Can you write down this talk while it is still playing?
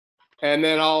And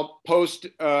then I'll post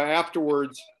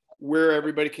afterwards where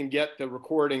everybody can get the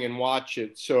recording and watch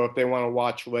it. So if they want to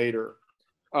watch later.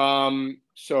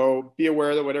 So be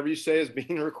aware that whatever you say is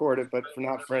being recorded, but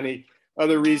not for any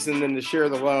other reason than to share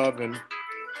the love. And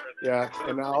yeah,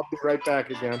 and I'll be right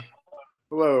back again.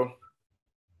 Hello.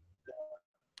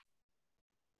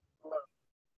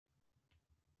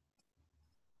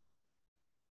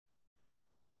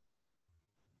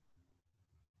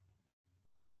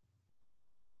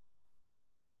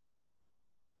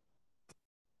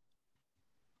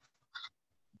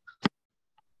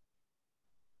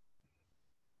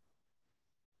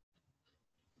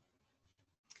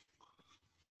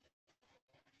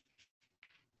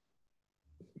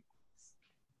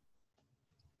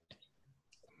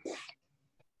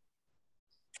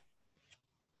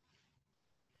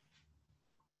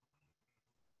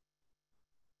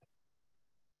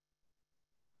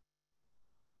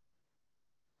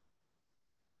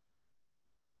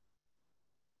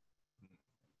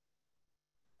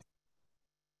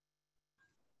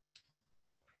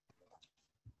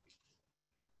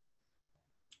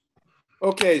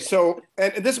 Okay, so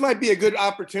and this might be a good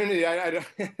opportunity. Yeah,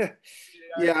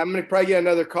 I'm gonna probably get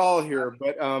another call here,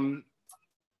 but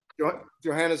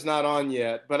Johanna's not on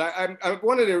yet. But I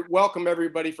wanted to welcome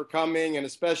everybody for coming, and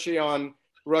especially on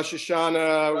Rosh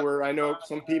Hashanah, where I know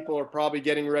some people are probably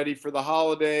getting ready for the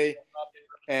holiday,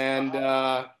 and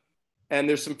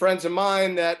there's some friends of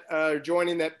mine that are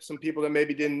joining. That some people that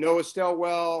maybe didn't know Estelle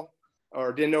well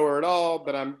or didn't know her at all.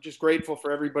 But I'm just grateful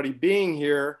for everybody being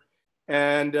here.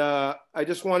 And I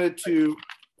just wanted to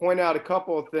point out a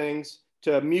couple of things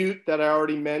to mute that I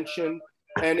already mentioned.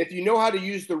 And if you know how to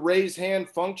use the raise hand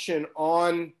function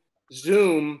on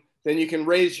Zoom, then you can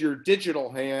raise your digital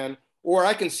hand, or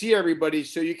I can see everybody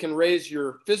so you can raise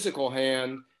your physical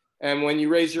hand. And when you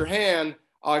raise your hand,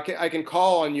 I can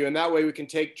call on you, and that way we can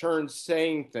take turns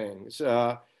saying things.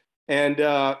 I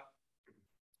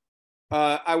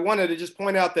wanted to just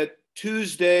point out that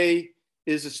Tuesday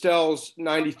is Estelle's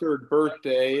 93rd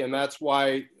birthday, and that's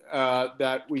why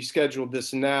that we scheduled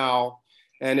this now.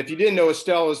 And if you didn't know,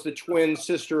 Estelle is the twin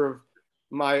sister of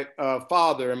my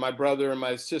father, and my brother and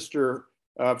my sister,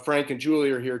 Frank and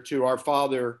Julie, are here too. Our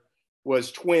father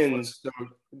was twins, so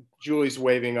Julie's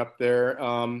waving up there.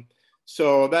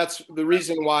 So that's the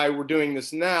reason why we're doing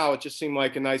this now. It just seemed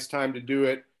like a nice time to do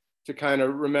it, to kind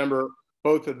of remember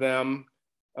both of them.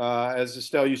 As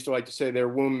Estelle used to like to say, they're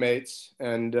womb mates.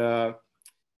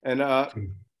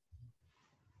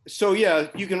 So yeah,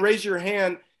 you can raise your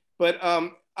hand, but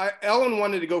Ellen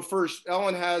wanted to go first.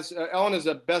 Ellen is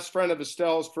a best friend of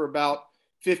Estelle's for about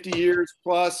 50 years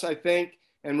plus, I think,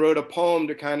 and wrote a poem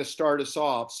to kind of start us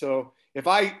off. So if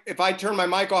I turn my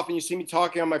mic off and you see me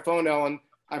talking on my phone, Ellen,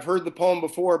 I've heard the poem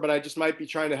before, but I just might be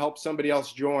trying to help somebody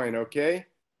else join, okay?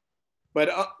 But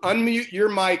unmute your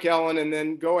mic, Ellen, and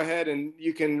then go ahead and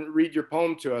you can read your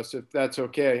poem to us if that's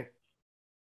okay.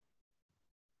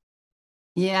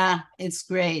 Yeah, it's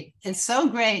great. It's so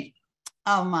great.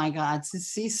 Oh my God, to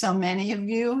see so many of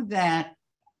you that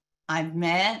I've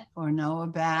met or know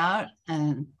about,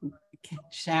 and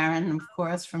Sharon, of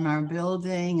course, from our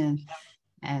building,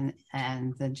 and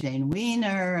the Jane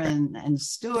Weiner and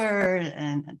Stuart,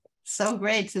 and so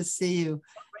great to see you.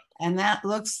 And that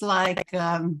looks like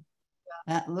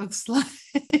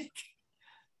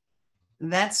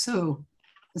that's who,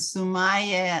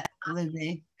 Sumaya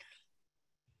Libby.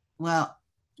 Well,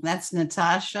 that's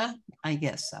Natasha, I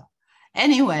guess so.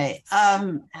 Anyway,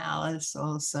 Alice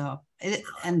also,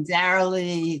 and Darrell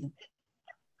Lee,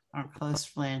 our close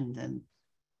friend, and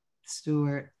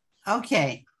Stuart.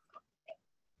 Okay.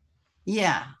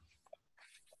 Yeah.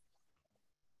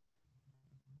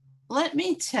 Let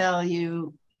me tell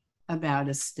you about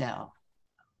Estelle.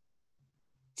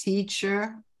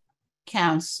 Teacher,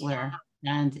 counselor,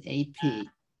 and AP.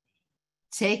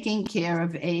 Taking care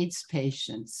of AIDS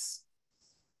patients.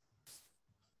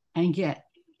 And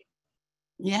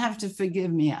you have to forgive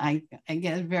me. I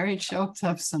get very choked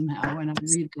up somehow when I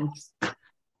read this.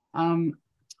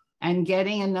 And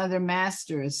getting another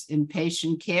master's in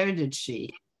patient care did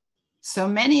she. So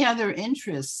many other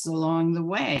interests along the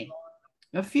way.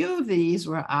 A few of these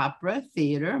were opera,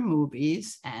 theater,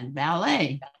 movies, and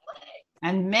ballet.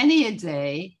 And many a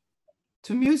day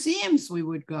to museums we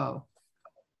would go.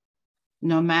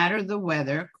 No matter the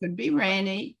weather, could be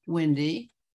rainy,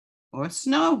 windy, or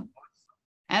snow.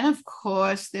 And of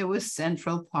course, there was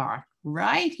Central Park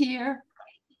right here,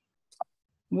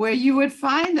 where you would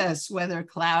find us, whether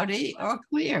cloudy or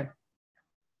clear.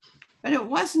 But it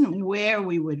wasn't where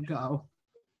we would go.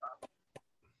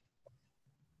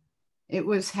 It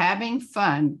was having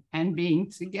fun and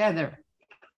being together.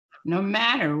 no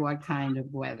matter what kind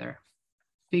of weather,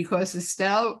 because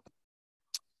Estelle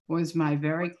was my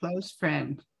very close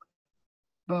friend,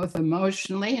 both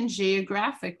emotionally and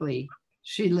geographically.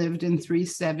 She lived in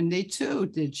 372,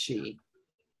 did she?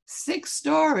 6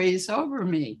 stories over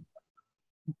me.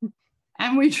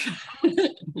 And we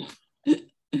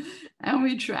and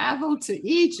we traveled to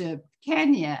Egypt,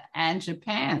 Kenya, and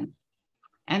Japan,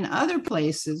 and other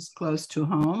places close to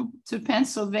home, to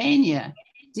Pennsylvania,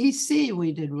 DC,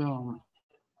 we did Rome.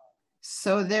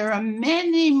 So there are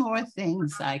many more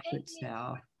things I could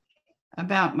tell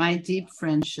about my deep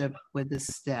friendship with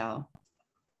Estelle.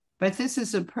 But this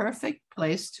is a perfect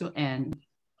place to end.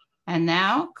 And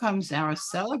now comes our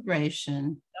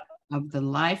celebration of the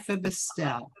life of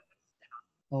Estelle,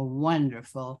 a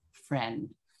wonderful friend.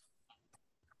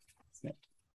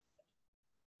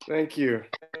 Thank you,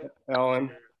 Ellen.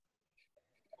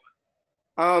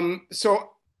 You're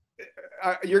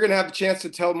going to have a chance to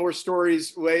tell more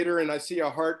stories later, and I see a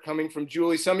heart coming from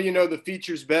Julie. Some of you know the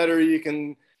features better.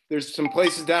 There's some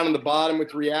places down in the bottom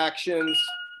with reactions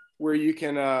where you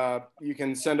can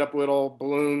send up little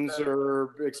balloons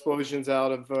or explosions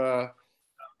out of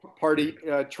party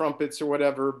trumpets or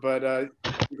whatever, but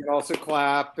you can also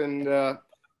clap and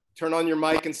turn on your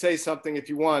mic and say something if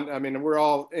you want. I mean, we're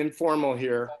all informal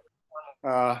here.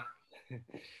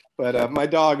 But my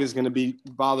dog is going to be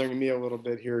bothering me a little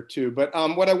bit here too. But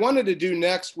what I wanted to do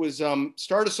next was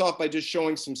start us off by just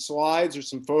showing some slides or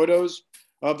some photos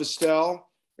of Estelle.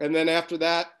 And then after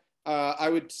that, I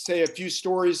would say a few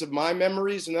stories of my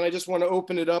memories. And then I just want to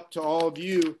open it up to all of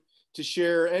you to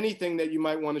share anything that you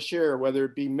might want to share, whether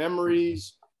it be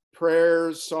memories,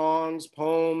 prayers, songs,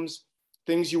 poems,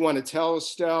 things you want to tell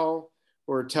Estelle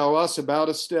or tell us about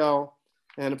Estelle.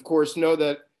 And of course, know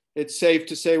that it's safe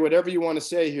to say whatever you want to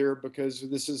say here, because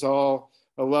this is all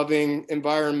a loving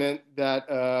environment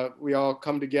that we all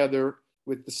come together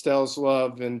with Estelle's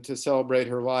love and to celebrate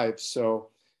her life. So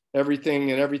everything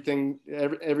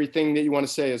that you want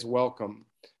to say is welcome.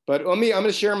 But I'm going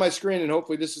to share my screen, and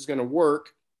hopefully this is going to work.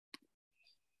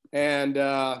 And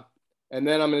then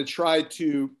I'm going to try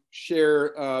to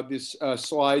share this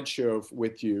slideshow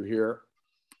with you here.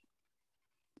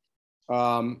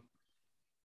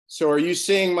 So are you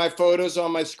seeing my photos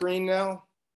on my screen now?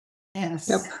 Yes.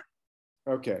 Yep.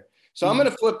 Okay. So I'm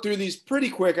going to flip through these pretty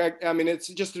quick. I mean, it's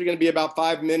just going to be about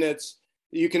 5 minutes.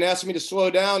 You can ask me to slow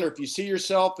down, or if you see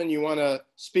yourself and you want to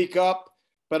speak up.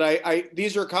 But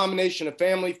these are a combination of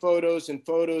family photos and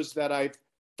photos that I've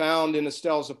found in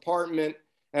Estelle's apartment,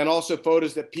 and also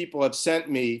photos that people have sent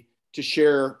me to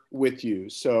share with you.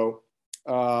 So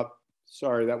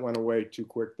sorry, that went away too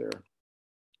quick there.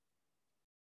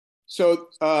 So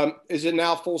is it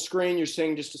now full screen? You're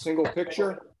seeing just a single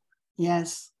picture?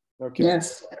 Yes. Okay.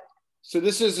 Yes. So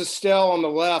this is Estelle on the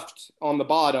left, on the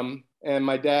bottom, and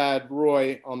my dad,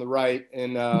 Roy, on the right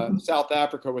in South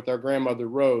Africa with our grandmother,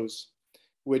 Rose,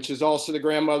 which is also the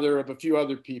grandmother of a few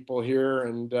other people here,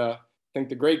 and I think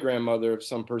the great-grandmother of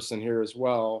some person here as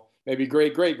well, maybe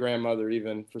great-great-grandmother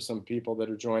even for some people that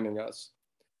are joining us.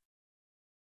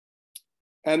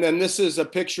 And then this is a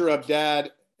picture of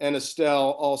Dad and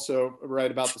Estelle also right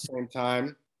about the same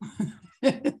time.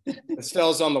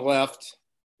 Estelle's on the left.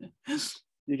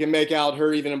 You can make out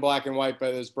her even in black and white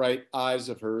by those bright eyes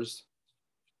of hers.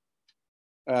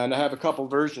 And I have a couple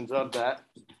versions of that.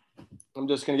 I'm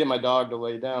just going to get my dog to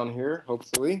lay down here,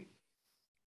 hopefully.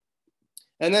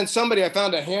 And then I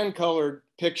found a hand-colored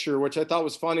picture, which I thought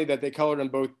was funny that they colored them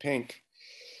both pink.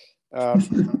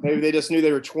 Maybe they just knew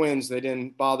they were twins. They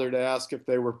didn't bother to ask if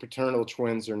they were paternal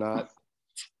twins or not.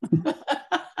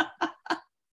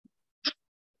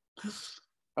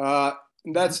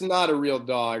 That's not a real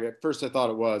dog. At first I thought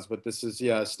it was, but this is,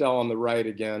 yeah, Estelle on the right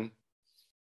again.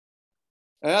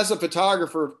 And as a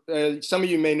photographer, some of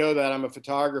you may know that I'm a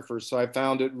photographer, so I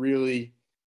found it really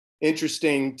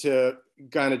interesting to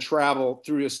kind of travel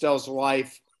through Estelle's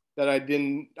life that I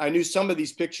knew some of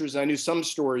these pictures, I knew some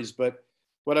stories, but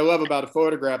what I love about a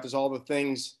photograph is all the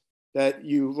things that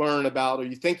you learn about, or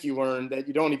you think you learn, that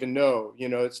you don't even know. You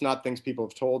know, it's not things people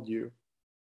have told you.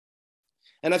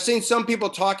 And I've seen some people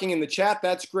talking in the chat.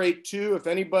 That's great too. If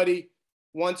anybody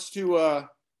wants to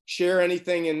share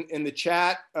anything in the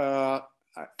chat,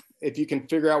 if you can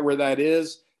figure out where that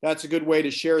is, that's a good way to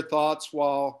share thoughts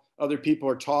while other people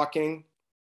are talking.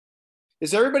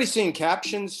 Is everybody seeing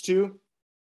captions too?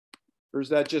 Or is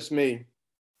that just me?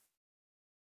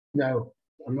 No,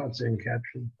 I'm not seeing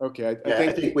caption. Okay.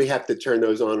 I think we have to turn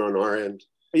those on our end.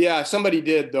 Yeah, somebody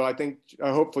did though. I think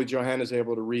hopefully Johanna's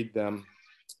able to read them.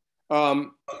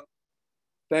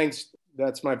 Thanks.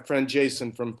 That's my friend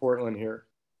Jason from Portland here.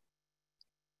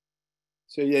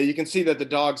 So yeah, you can see that the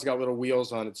dog's got little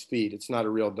wheels on its feet. It's not a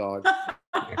real dog.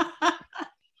 I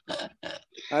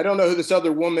don't know who this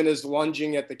other woman is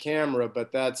lunging at the camera,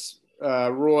 but that's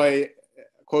Roy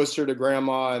closer to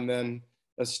grandma, and then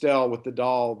Estelle with the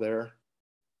doll there.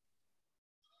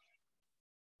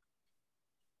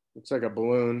 Looks like a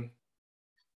balloon.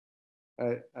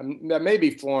 That may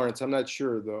be Florence. I'm not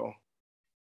sure though.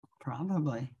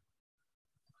 Probably.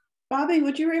 Bobby,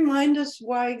 would you remind us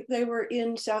why they were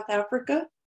in South Africa?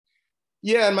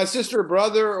 Yeah, and my sister or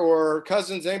brother or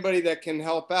cousins, anybody that can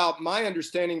help out. My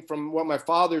understanding from what my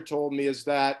father told me is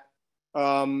that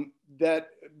that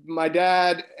my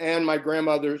dad and my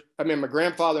grandfather and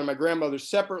my grandmother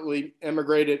separately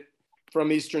immigrated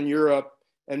from Eastern Europe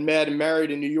and met and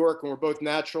married in New York, and were both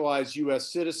naturalized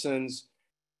U.S. citizens.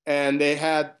 And they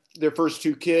had their first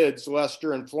two kids,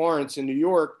 Lester and Florence, in New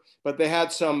York, but they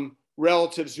had some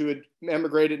relatives who had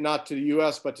emigrated not to the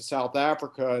U.S. but to South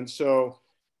Africa, and so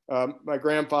my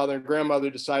grandfather and grandmother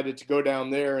decided to go down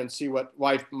there and see what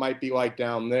life might be like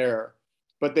down there.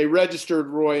 But they registered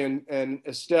Roy and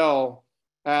Estelle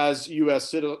as U.S.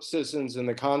 citizens in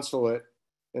the consulate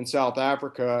in South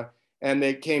Africa, and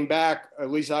they came back, at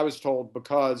least I was told,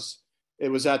 because it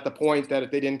was at the point that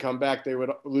if they didn't come back, they would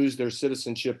lose their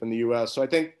citizenship in the U.S. So I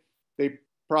think they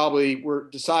probably were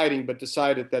decided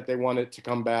that they wanted to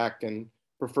come back and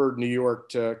preferred New York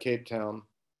to Cape Town.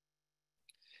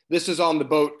 This is on the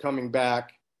boat coming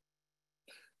back,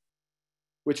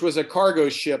 which was a cargo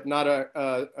ship, not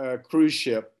a cruise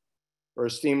ship or a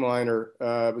steamliner.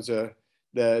 It was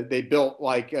they built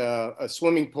like a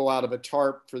swimming pool out of a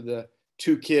tarp for the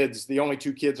two kids, the only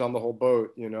two kids on the whole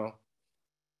boat, you know.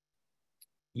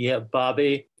 Yeah,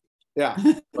 Bobby. Yeah.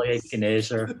 Like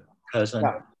Ganeser, cousin.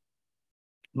 Yeah.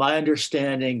 My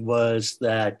understanding was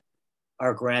that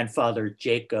our grandfather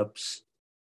Jacob's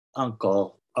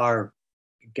uncle, I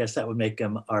guess that would make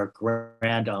him our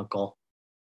grand uncle.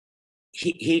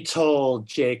 He told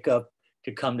Jacob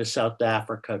to come to South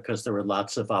Africa because there were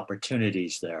lots of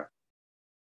opportunities there.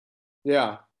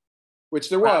 Yeah, which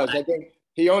there was. I think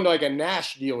he owned like a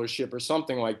Nash dealership or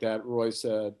something like that, Roy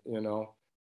said, you know,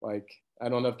 like, I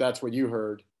don't know if that's what you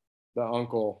heard. The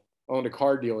uncle owned a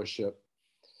car dealership.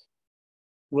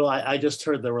 Well, I just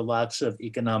heard there were lots of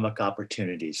economic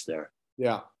opportunities there.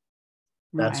 Yeah.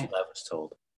 That's Right. what I was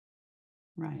told.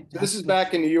 Right. So this is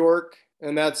back in New York,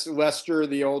 and that's Lester,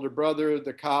 the older brother,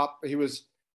 the cop. He was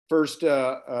first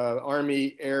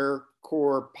Army Air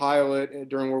Corps pilot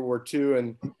during World War II,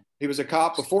 and he was a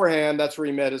cop beforehand. That's where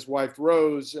he met his wife,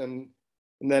 Rose, and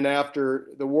then after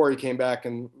the war, he came back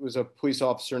and was a police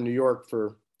officer in New York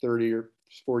for 30 or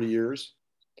 40 years.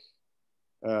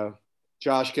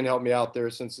 Josh can help me out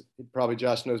there, since probably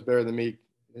Josh knows better than me,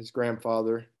 his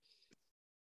grandfather.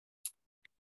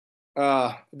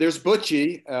 There's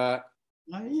Butchie. Oh,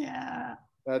 yeah.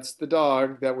 That's the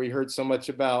dog that we heard so much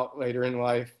about later in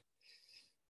life.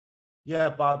 Yeah,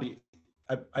 Bobby,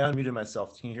 I unmuted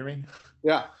myself. Can you hear me?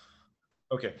 Yeah.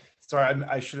 Okay. Sorry,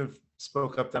 I should have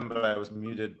spoke up then, but I was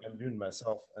muted. I muted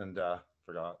myself and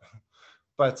forgot.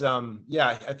 But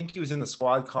yeah, I think he was in the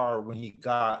squad car when he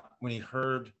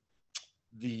heard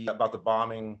about the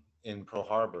bombing in Pearl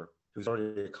Harbor. He was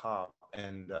already a cop,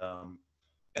 and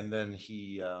then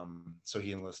he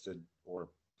enlisted or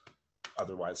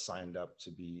otherwise signed up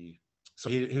to be. So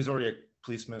he was already a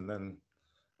policeman, and then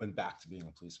went back to being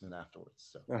a policeman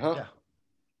afterwards. So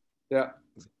Yeah.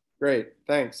 Great,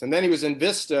 thanks. And then he was in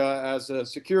Vista as a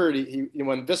security.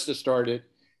 When Vista started,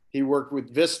 he worked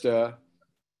with Vista,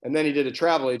 and then he did a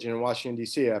travel agent in Washington,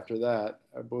 D.C. after that,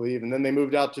 I believe. And then they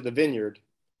moved out to the Vineyard.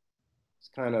 It's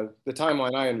kind of the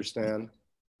timeline I understand.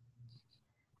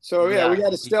 So yeah, we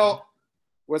got Estelle.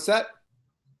 What's that?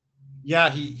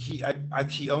 Yeah, he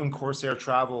owned Corsair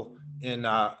Travel in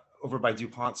over by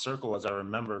DuPont Circle, as I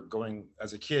remember going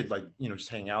as a kid, like, you know, just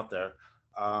hanging out there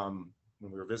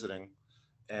when we were visiting.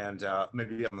 And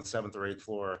maybe on the 7th or 8th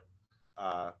floor,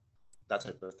 that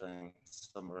type of thing,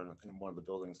 somewhere in one of the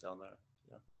buildings down there.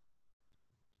 Yeah.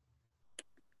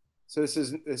 So this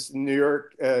is New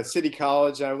York City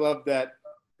College. I love that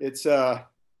it's got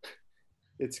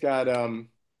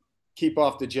keep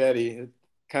off the jetty,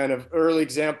 kind of early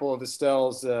example of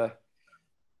Estelle's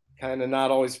kind of not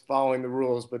always following the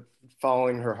rules, but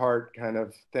following her heart kind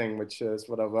of thing, which is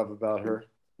what I love about her.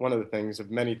 One of the things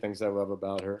of many things I love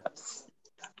about her.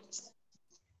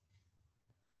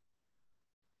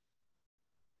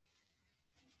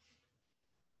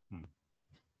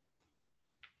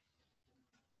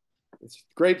 It's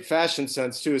great fashion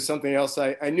sense too, is something else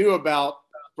I knew about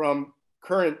from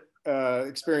current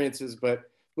experiences, but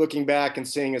looking back and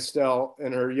seeing Estelle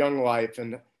in her young life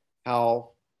and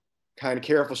how kind of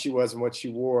careful she was in what she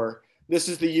wore. This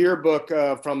is the yearbook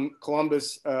from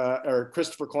Columbus, or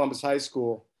Christopher Columbus High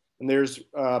School. And there's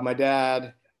my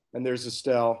dad, and there's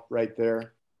Estelle right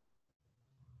there.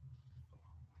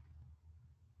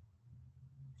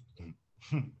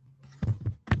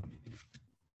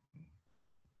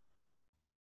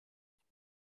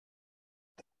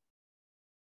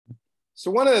 So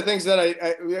one of the things that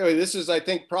this is, I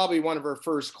think, probably one of her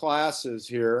first classes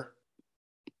here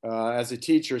as a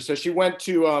teacher. So she went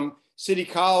to City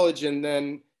College and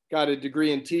then got a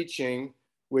degree in teaching,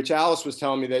 which Alice was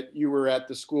telling me that you were at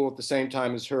the school at the same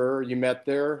time as her. You met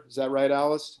there. Is that right,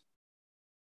 Alice?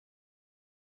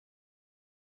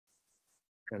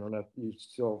 I don't know if you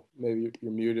still, maybe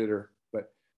you're muted, or,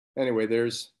 but anyway,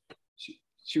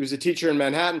 she was a teacher in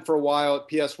Manhattan for a while at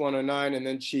PS 109, and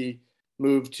then she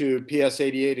moved to PS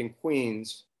 88 in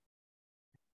Queens.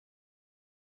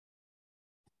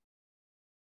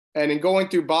 And in going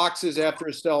through boxes after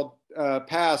Estelle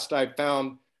passed, I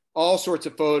found all sorts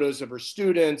of photos of her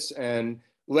students and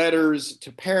letters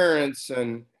to parents.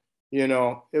 And, you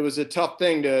know, it was a tough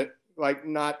thing to like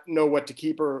not know what to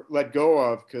keep or let go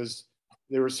of, because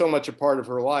they were so much a part of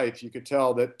her life. You could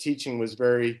tell that teaching was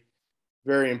very,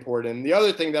 very important. And the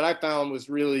other thing that I found was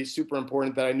really super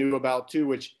important that I knew about too,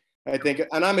 which I think,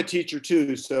 and I'm a teacher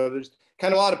too, so there's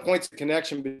kind of a lot of points of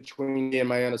connection between me and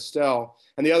my Aunt Estelle.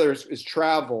 And the other is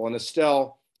travel. And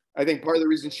Estelle, I think part of the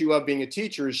reason she loved being a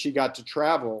teacher is she got to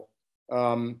travel.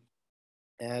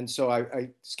 And so I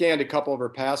scanned a couple of her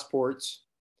passports.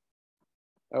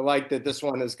 I like that this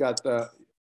one has got the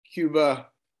Cuba,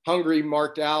 Hungary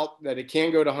marked out, that it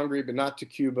can go to Hungary, but not to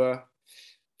Cuba,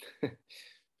 which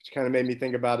kind of made me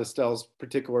think about Estelle's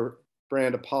particular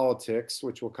brand of politics,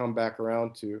 which we'll come back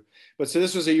around to. But so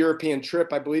this was a European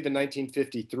trip, I believe in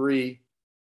 1953.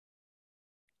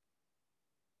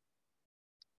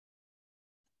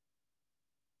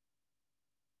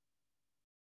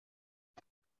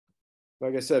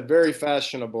 Like I said, very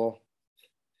fashionable.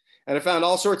 And I found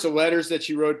all sorts of letters that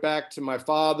she wrote back to my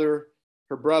father,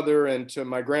 her brother, and to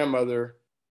my grandmother,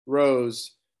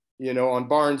 Rose, you know, on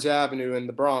Barnes Avenue in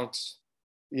the Bronx.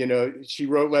 You know, she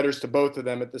wrote letters to both of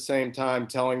them at the same time,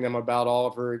 telling them about all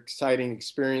of her exciting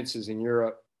experiences in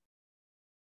Europe.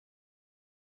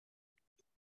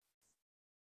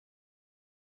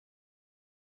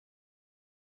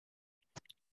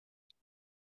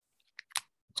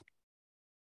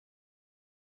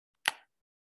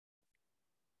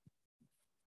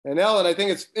 And Ellen, I think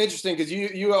it's interesting because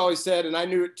you always said, and I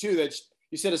knew it too, that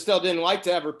you said Estelle didn't like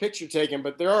to have her picture taken,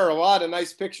 but there are a lot of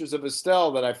nice pictures of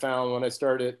Estelle that I found when I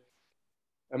started.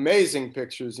 Amazing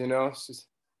pictures, you know.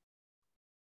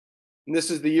 And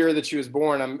this is the year that she was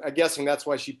born. I'm guessing that's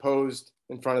why she posed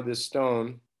in front of this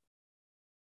stone.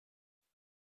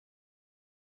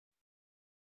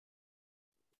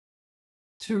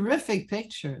 Terrific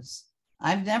pictures.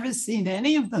 I've never seen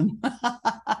any of them.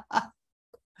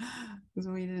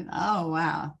 We didn't, oh,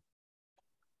 wow.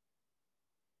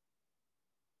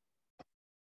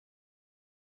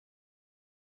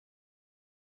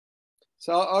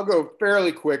 So I'll go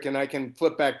fairly quick and I can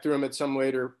flip back through them at some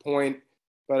later point,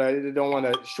 but I don't want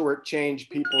to shortchange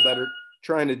people that are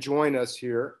trying to join us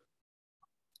here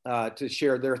to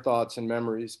share their thoughts and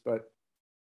memories. But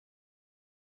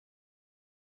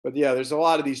yeah, there's a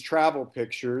lot of these travel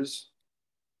pictures,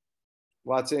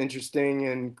 lots of interesting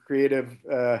and creative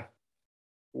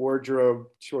wardrobe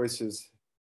choices.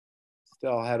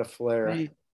 Still had a flair.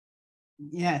 Right.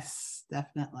 Yes,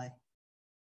 definitely.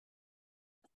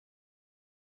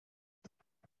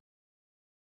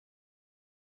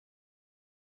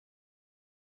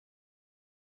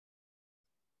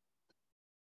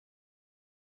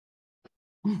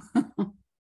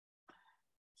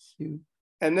 Cute.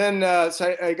 And then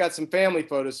so I got some family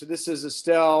photos. So this is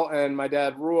Estelle and my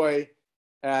dad Roy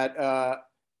at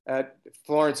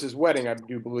Florence's wedding, I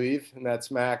do believe, and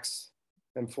that's Max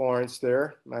and Florence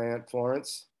there, my Aunt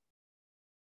Florence.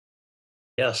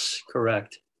 Yes,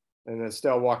 correct. And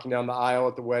Estelle walking down the aisle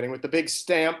at the wedding with the big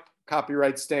stamp,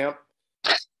 copyright stamp.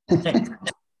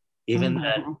 Even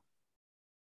that.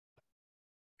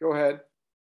 Go ahead.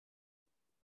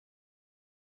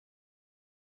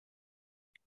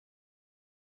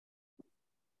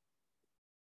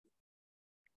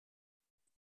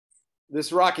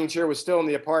 This rocking chair was still in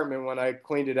the apartment when I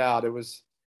cleaned it out. It was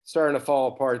starting to fall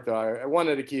apart though. I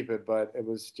wanted to keep it, but it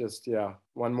was just, yeah,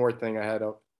 one more thing I had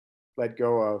to let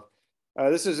go of.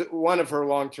 This is one of her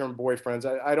long-term boyfriends.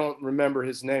 I don't remember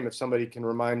his name. If somebody can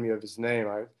remind me of his name.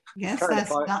 Yes,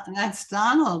 that's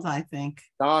Donald, I think.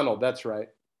 Donald, that's right.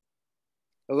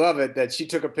 I love it that she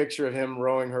took a picture of him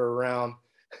rowing her around.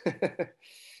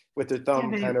 with their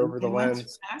thumb kind of over the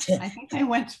lens. I think they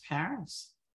went to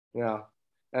Paris. Yeah.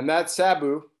 And that's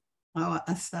Sabu. Oh,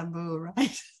 a Sabu,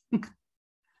 right?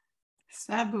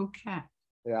 Sabu cat.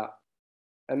 Yeah.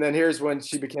 And then here's when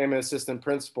she became an assistant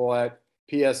principal at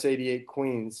PS 88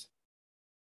 Queens.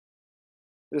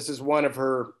 This is one of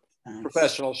her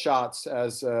professional shots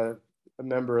as a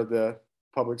member of the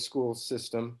public school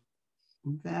system.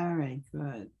 Very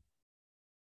good.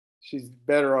 She's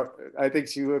better. I think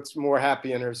she looks more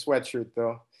happy in her sweatshirt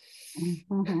though.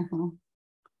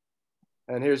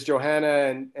 And here's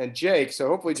Johanna and Jake. So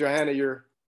hopefully, Johanna, you're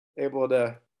able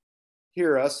to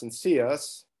hear us and see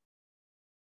us.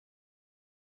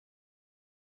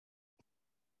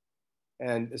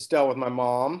 And Estelle with my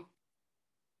mom.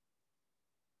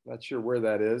 Not sure where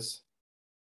that is.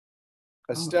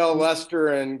 Estelle, Lester,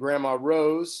 and Grandma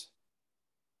Rose.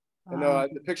 I know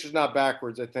the picture's not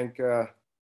backwards. I think the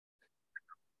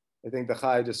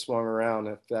chai just swung around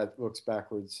if that looks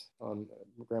backwards on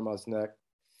Grandma's neck.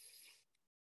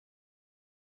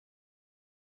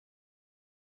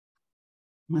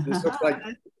 This looks like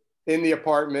in the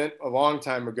apartment a long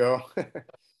time ago.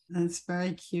 That's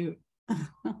very cute.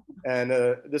 And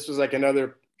this was like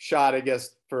another shot, I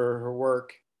guess, for her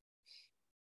work.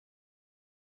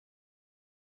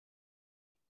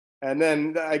 And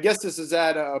then I guess this is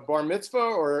at a bar mitzvah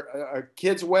or a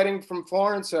kid's wedding from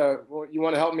Florence. Well, you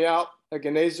want to help me out,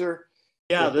 Ebenezer?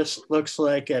 Yeah, this looks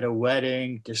like at a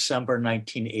wedding, December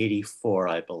 1984,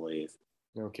 I believe.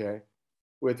 Okay.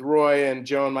 With Roy and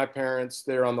Joan, my parents,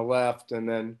 they're on the left, and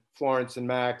then Florence and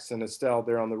Max and Estelle,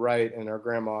 they're on the right, and our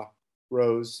grandma,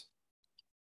 Rose.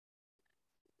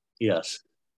 Yes.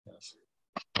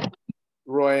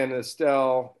 Roy and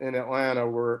Estelle in Atlanta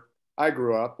where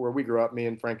we grew up, me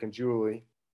and Frank and Julie.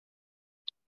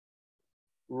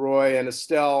 Roy and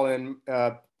Estelle in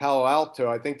Palo Alto.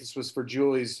 I think this was for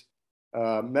Julie's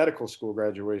medical school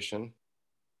graduation.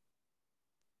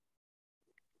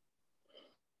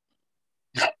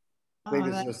 I think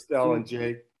this is Estelle and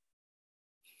Jake.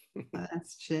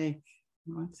 That's Jake.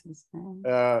 What's his name?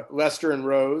 Lester and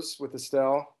Rose with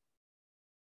Estelle.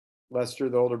 Lester,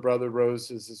 the older brother,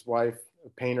 Rose is his wife, a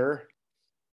painter.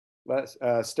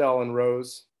 Estelle and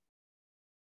Rose.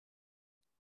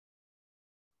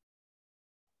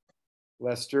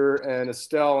 Lester and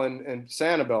Estelle and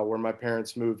Sanibel, where my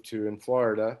parents moved to in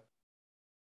Florida.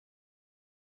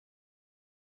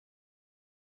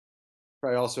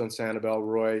 Probably also in Sanibel,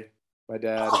 Roy, my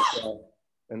dad, Estelle,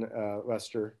 and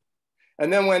Lester.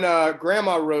 And then when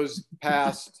Grandma Rose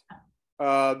passed,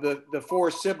 the four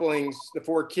siblings, the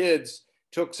four kids,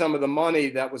 took some of the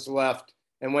money that was left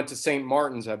and went to St.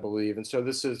 Martin's, I believe. And so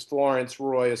this is Florence,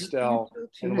 Roy, Estelle,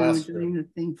 and Lester. Doing the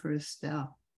thing for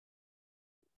Estelle.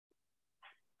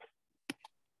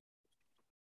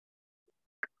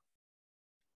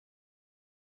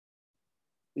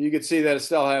 You could see that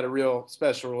Estelle had a real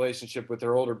special relationship with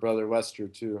her older brother, Lester,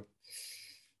 too.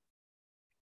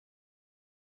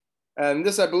 And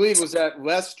this, I believe, was at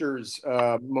Lester's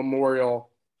memorial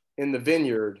in the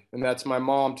vineyard. And that's my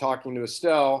mom talking to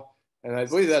Estelle. And I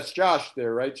believe that's Josh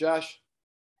there, right, Josh?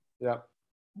 Yeah.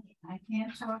 I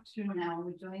can't talk to you now.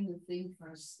 We're doing the thing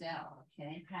for Estelle,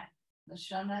 okay? I'm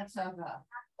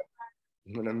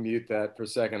going to mute that for a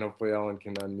second. Hopefully Ellen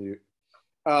can unmute.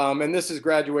 And this is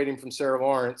graduating from Sarah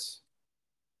Lawrence.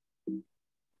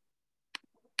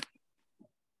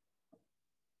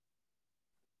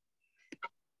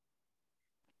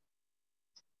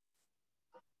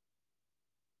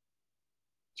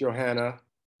 Johanna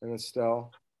and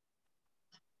Estelle.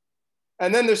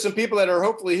 And then there's some people that are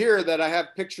hopefully here that I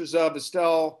have pictures of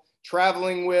Estelle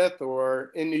traveling with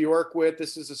or in New York with.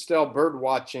 This is Estelle bird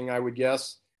watching, I would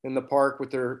guess, in the park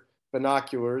with her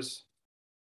binoculars.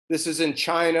 This is in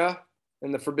China,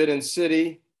 in the Forbidden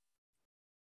City.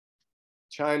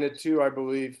 China too, I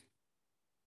believe.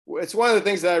 It's one of the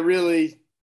things that I really,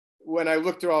 when I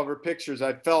looked through all of her pictures,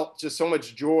 I felt just so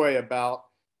much joy about,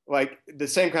 like the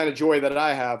same kind of joy that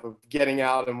I have of getting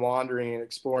out and wandering and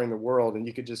exploring the world. And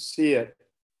you could just see it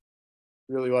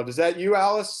really well. Is that you,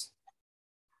 Alice?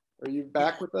 Are you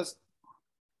back with us?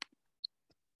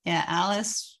 Yeah,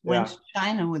 Alice went to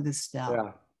China with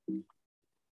Estelle.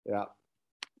 Yeah.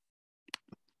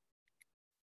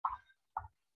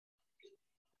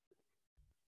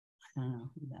 I don't know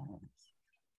who that is.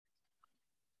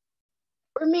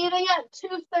 We're meeting at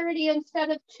 2:30 instead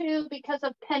of 2 because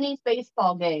of Penny's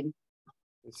baseball game.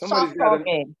 Softball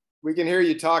game. We can hear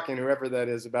you talking, whoever that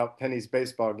is, about Penny's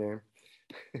baseball game.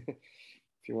 If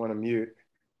you want to mute.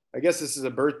 I guess this is a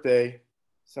birthday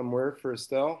somewhere for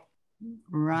Estelle.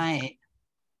 Right.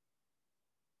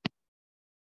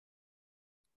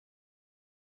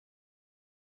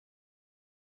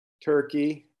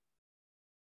 Turkey.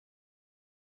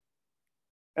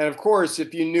 And of course,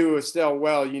 if you knew Estelle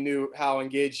well, you knew how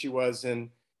engaged she was in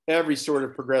every sort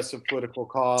of progressive political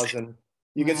cause. And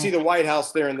you can see the White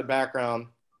House there in the background.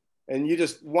 And you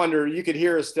just wonder, you could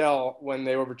hear Estelle when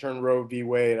they overturned Roe v.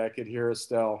 Wade. I could hear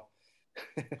Estelle.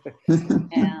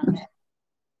 Yeah.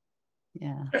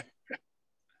 Yeah.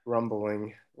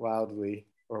 Rumbling loudly,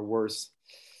 or worse.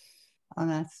 Oh,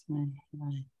 that's me.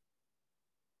 Right.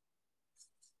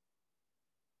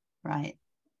 Right.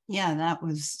 Yeah, that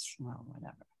was, well,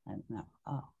 whatever. I don't know.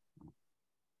 Oh.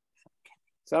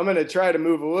 So I'm going to try to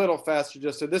move a little faster.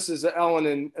 Just so this is Ellen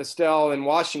and Estelle in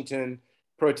Washington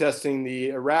protesting the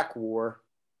Iraq War,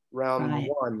 round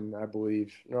 1, I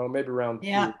believe. No, maybe round 2.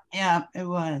 Yeah, it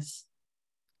was.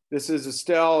 This is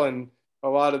Estelle and a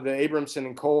lot of the Abramson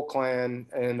and Cole clan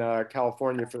in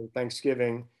California for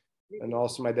Thanksgiving, and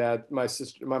also my dad, my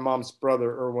sister, my mom's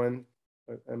brother Erwin,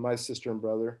 and my sister and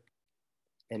brother,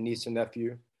 and niece and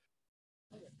nephew.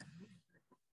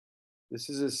 This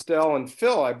is Estelle and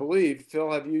Phil, I believe.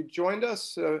 Phil, have you joined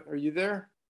us? Are you there?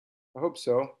 I hope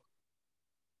so.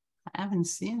 I haven't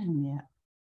seen him yet.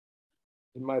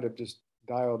 He might have just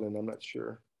dialed in, I'm not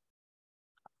sure.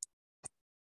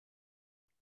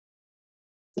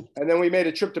 And then we made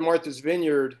a trip to Martha's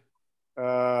Vineyard,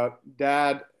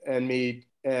 Dad and me,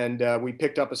 and we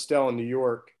picked up Estelle in New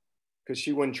York because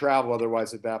she wouldn't travel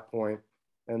otherwise at that point.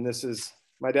 And this is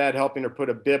my dad helping her put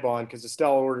a bib on because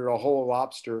Estelle ordered a whole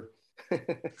lobster.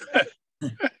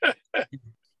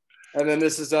 And then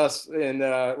this is us in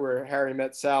where Harry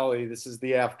met Sally. This is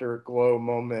the afterglow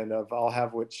moment of I'll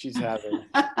have what she's having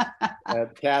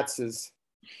at Katz's.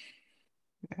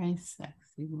 Very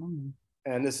sexy woman.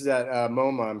 And this is at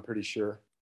MoMA, I'm pretty sure,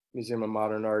 Museum of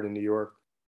Modern Art in New York.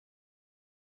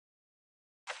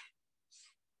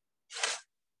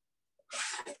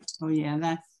 Oh yeah,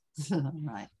 that's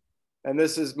right. And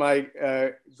this is my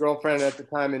girlfriend at the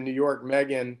time in New York,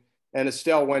 Megan, and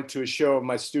Estelle went to a show of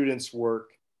my students' work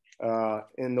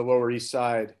in the Lower East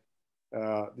Side.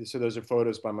 So those are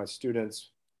photos by my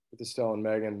students with Estelle and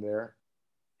Megan there.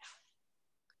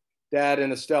 Dad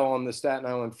and Estelle on the Staten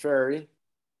Island Ferry.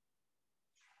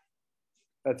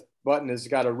 That button has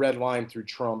got a red line through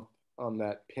Trump on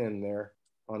that pin there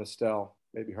on Estelle.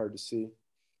 Maybe hard to see.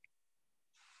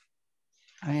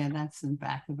 Oh yeah, that's in the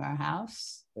back of our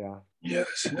house. Yeah.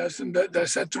 Yes, that's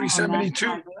at 372.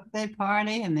 That's my birthday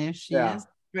party, and there she is,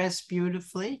 dressed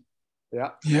beautifully. Yeah.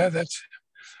 Yeah,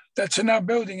 that's in our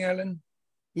building, Ellen.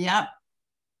 Yep.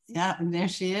 Yeah, and there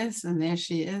she is, and there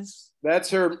she is.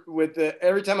 That's her with the,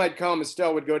 every time I'd come,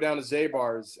 Estelle would go down to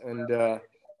Zabar's and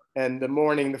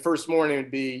the first morning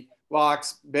would be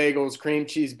lox, bagels, cream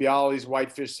cheese, Bialys,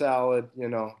 whitefish salad, you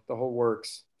know, the whole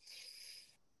works.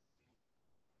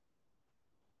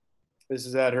 This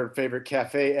is at her favorite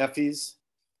cafe, Effie's.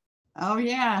 Oh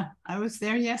yeah, I was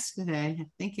there yesterday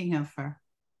thinking of her.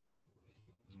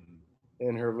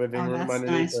 In her living room. That's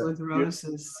nice with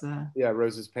Rose's. Yeah,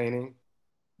 Rose's painting.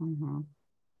 Mm-hmm.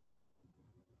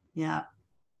 Yeah.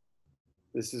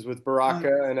 This is with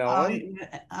Baraka and Ellen.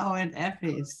 Oh, and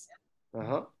Effie's.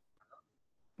 Uh-huh.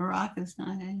 Baraka's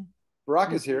not here.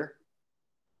 Baraka's here.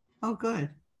 Oh, good.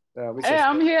 Hey,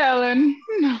 I'm here, Ellen.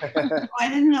 I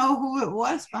didn't know who it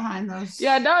was behind those.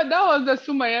 Yeah, that was the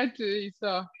Sumayati.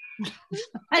 So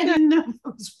I didn't know it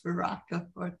was Baraka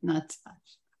or Natasha.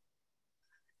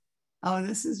 Oh,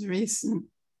 this is recent.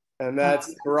 And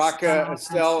that's Baraka,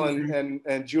 Estelle,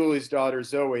 and Julie's daughter,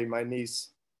 Zoe, my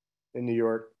niece in New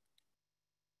York.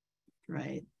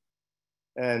 Right.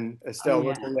 And Estelle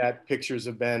looking at pictures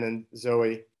of Ben and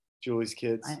Zoe, Julie's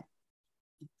kids.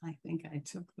 I think I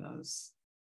took those.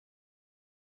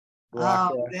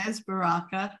 Baraka. Oh, there's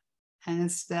Baraka and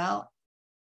Estelle.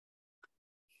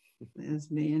 There's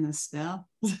me and Estelle.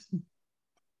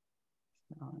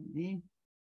 Me.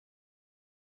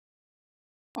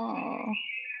 Oh,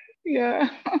 yeah.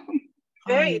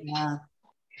 Great. Oh, yeah.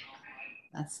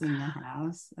 That's in the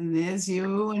house. And there's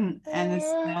you and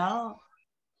Estelle.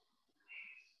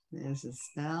 There's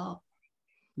Estelle.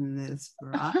 And there's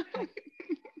Baraka.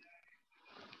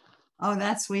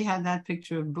 Oh, we had that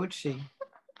picture of Butchie.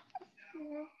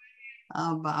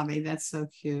 Oh, Bobby, that's so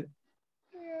cute.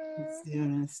 It's you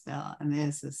and Estelle. And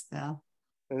there's Estelle.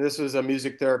 And this was a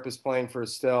music therapist playing for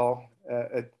Estelle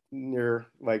near,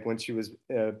 like when she was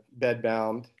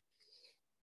bedbound.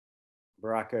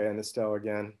 Baraka and Estelle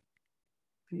again.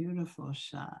 Beautiful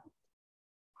shot.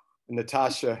 And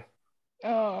Natasha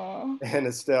and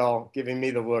Estelle giving me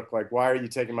the look like, why are you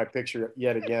taking my picture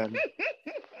yet again?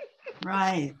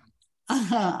 Right.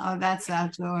 Oh, that's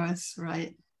outdoors,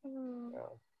 right?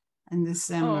 In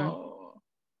December.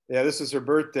 Yeah, this is her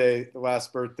birthday, the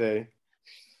last birthday.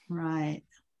 Right.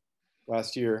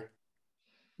 Last year.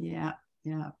 Yeah,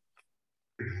 yeah.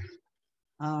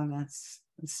 Oh, that's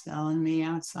Estelle and me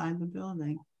outside the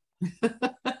building.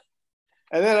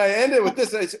 And then I ended with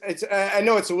this. I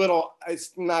know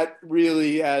it's not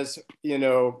really as,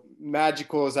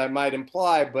 magical as I might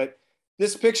imply, but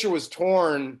this picture was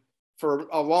torn for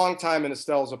a long time in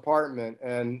Estelle's apartment.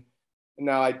 And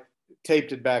now I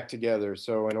taped it back together.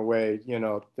 So in a way,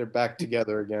 they're back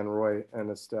together again, Roy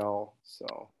and Estelle.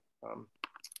 So,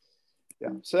 yeah.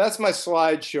 So that's my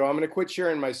slideshow. I'm going to quit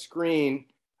sharing my screen.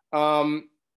 So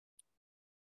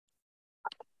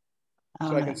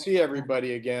I can see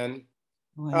everybody again.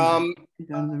 Go to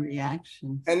the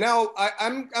reactions. And now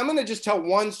I'm going to just tell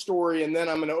one story, and then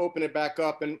I'm going to open it back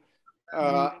up. And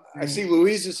I see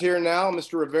Louise is here now,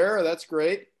 Mr. Rivera. That's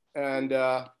great. And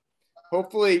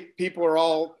hopefully people are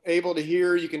all able to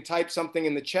hear. You can type something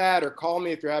in the chat or call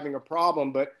me if you're having a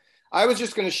problem. But I was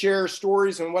just going to share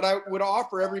stories. And what I would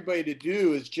offer everybody to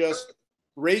do is just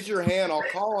raise your hand. I'll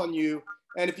call on you.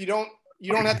 And if you don't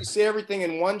have to say everything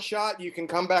in one shot. You can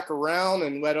come back around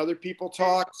and let other people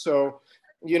talk. So,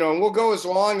 and we'll go as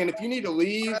long. And if you need to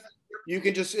leave, you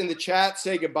can just in the chat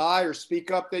say goodbye or speak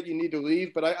up that you need to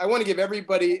leave. But I want to give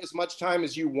everybody as much time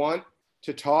as you want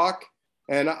to talk.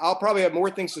 And I'll probably have more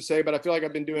things to say, but I feel like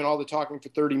I've been doing all the talking for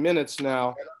 30 minutes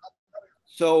now.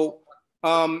 So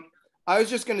I was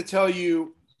just going to tell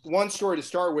you one story to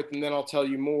start with, and then I'll tell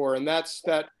you more. And that's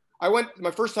that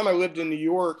my first time I lived in New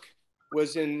York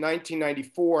was in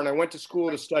 1994, and I went to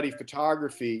school to study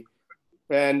photography.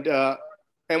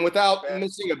 And without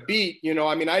missing a beat,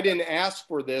 I didn't ask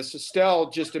for this. Estelle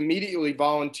just immediately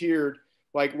volunteered,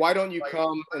 like, why don't you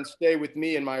come and stay with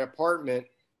me in my apartment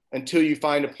until you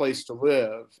find a place to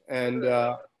live? And,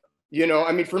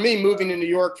 for me, moving to New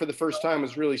York for the first time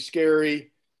was really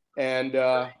scary. And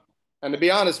to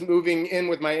be honest, moving in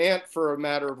with my aunt for a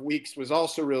matter of weeks was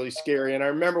also really scary. And I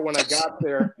remember when I got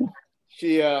there,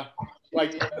 she,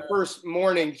 like the first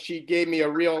morning, she gave me a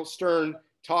real stern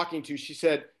talking to. She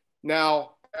said,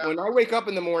 now, when I wake up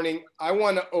in the morning, I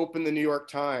want to open the New York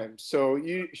Times. So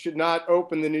you should not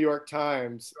open the New York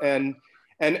Times. And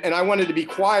I wanted to be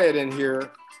quiet in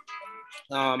here.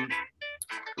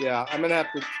 Yeah, I'm going to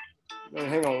have to,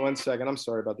 hang on one second. I'm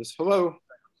sorry about this. Hello?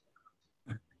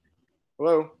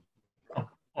 Hello?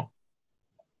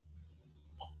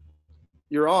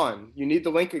 You're on. You need the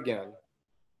link again.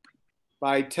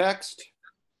 By text?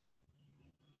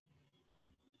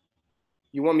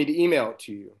 You want me to email it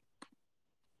to you?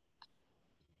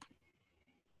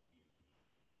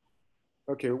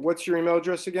 Okay, what's your email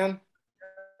address again?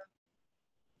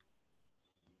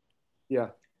 Yeah.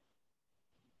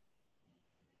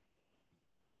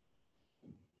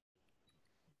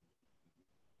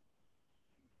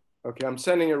 Okay, I'm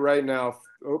sending it right now.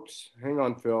 Oops, hang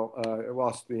on, Phil. I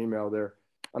lost the email there.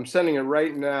 I'm sending it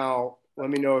right now. Let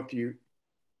me know if you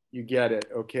get it,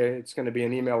 okay? It's going to be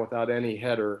an email without any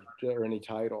header or any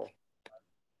title.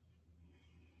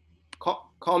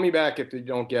 Call me back if you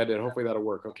don't get it. Hopefully that'll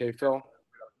work, okay, Phil?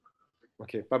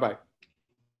 Okay, bye-bye.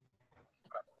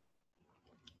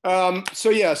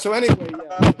 So anyway,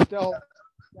 Estelle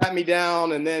sat me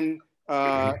down, and then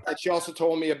she also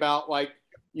told me about, like,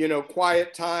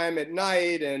 quiet time at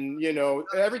night, and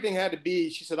everything had to be.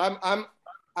 She said,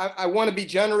 I want to be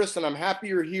generous, and I'm happy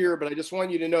you're here, but I just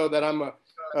want you to know that I'm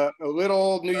a little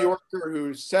old New Yorker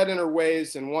who's set in her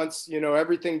ways and wants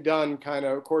everything done kind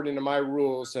of according to my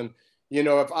rules. And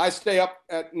if I stay up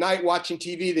at night watching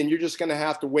TV, then you're just going to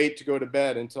have to wait to go to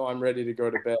bed until I'm ready to go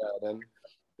to bed. And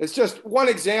it's just one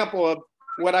example of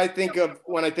what I think of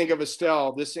when I think of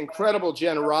Estelle, this incredible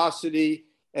generosity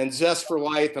and zest for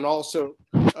life, and also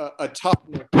a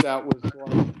toughness that was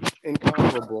like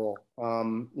incomparable.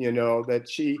 That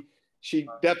she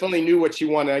definitely knew what she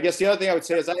wanted. I guess the other thing I would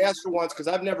say is I asked her once, because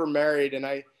I've never married, and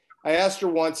I asked her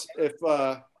once if,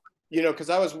 because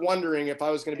I was wondering if I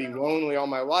was going to be lonely all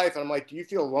my life. And I'm like, do you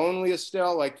feel lonely,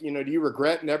 Estelle? Like, do you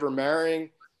regret never marrying?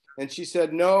 And she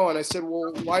said, no. And I said,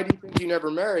 well, why do you think you never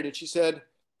married? And she said,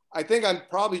 I think I'm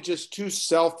probably just too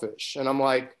selfish. And I'm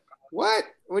like, what?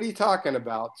 What are you talking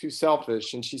about? Too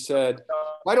selfish? And she said,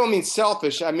 I don't mean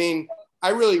selfish. I mean, I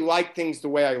really like things the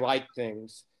way I like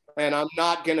things. And I'm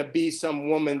not going to be some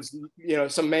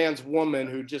man's woman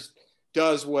who just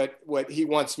does what he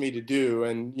wants me to do.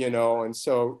 And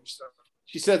so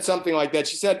she said something like that.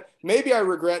 She said, maybe I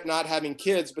regret not having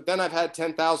kids, but then I've had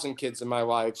 10,000 kids in my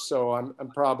life. So I'm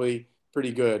probably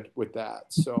pretty good with that.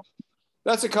 So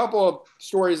that's a couple of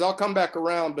stories. I'll come back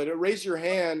around, but raise your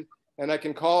hand and I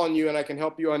can call on you and I can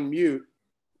help you unmute.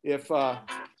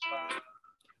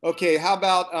 Okay, how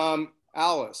about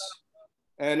Alice.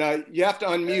 And you have to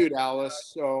unmute,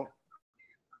 Alice. So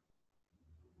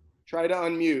try to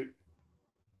unmute.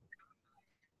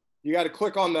 You got to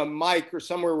click on the mic or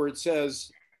somewhere where it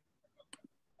says,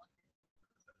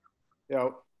 you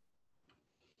know,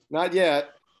 not yet.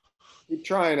 Keep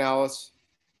trying, Alice.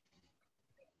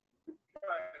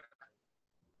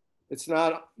 It's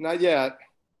not yet.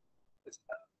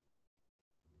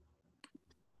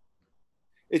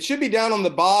 It should be down on the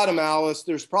bottom, Alice.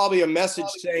 There's probably a message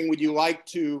saying, would you like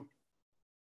to,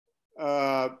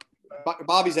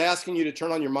 Bobby's asking you to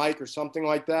turn on your mic or something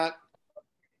like that.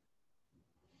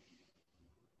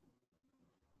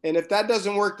 And if that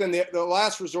doesn't work, then the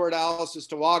last resort, Alice, is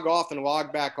to log off and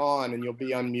log back on and you'll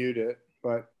be unmuted.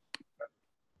 But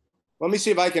let me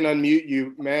see if I can unmute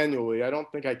you manually. I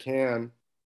don't think I can.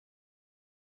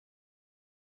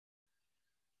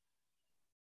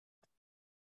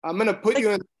 I'm going to put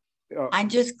you in. Oh. I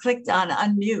just clicked on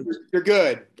unmute. You're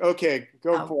good. Okay,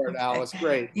 go for it, Alice.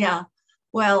 Great. Yeah.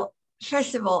 Well,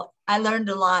 first of all, I learned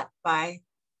a lot by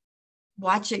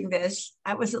watching this.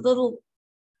 I was a little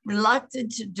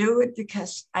reluctant to do it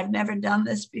because I've never done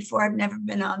this before. I've never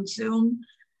been on Zoom.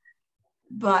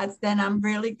 But then I'm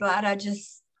really glad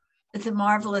it's a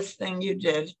marvelous thing you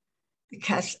did,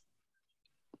 because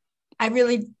I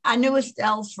knew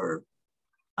Estelle for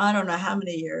I don't know how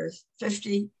many years,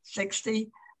 50,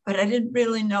 60, but I didn't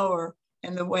really know her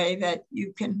in the way that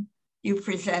you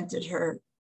presented her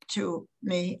to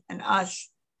me and us.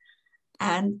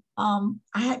 And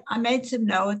I made some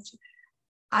notes.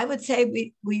 I would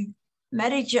say we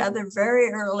met each other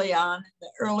very early on, in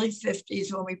the early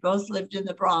 50s, when we both lived in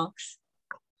the Bronx.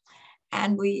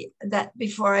 And that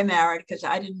before I married, because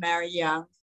I didn't marry young.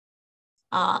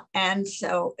 And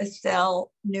so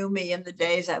Estelle knew me in the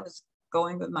days I was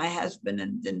going with my husband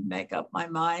and didn't make up my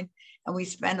mind. And we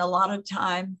spent a lot of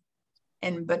time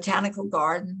in botanical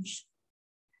gardens.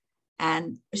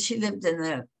 And she lived in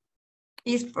the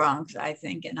East Bronx, I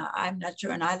think, and I'm not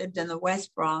sure. And I lived in the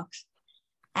West Bronx.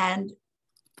 And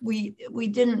we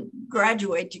didn't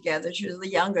graduate together. She was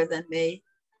younger than me.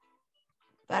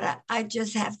 But I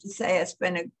just have to say I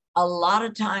spent a lot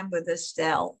of time with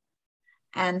Estelle.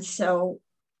 And so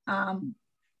I'll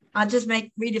just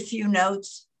read a few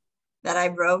notes that I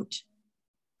wrote.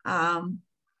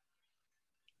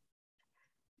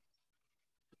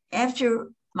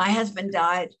 After my husband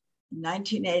died in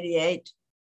 1988,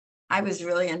 I was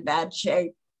really in bad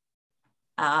shape,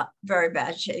 very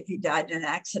bad shape. He died in an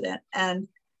accident. And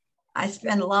I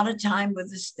spent a lot of time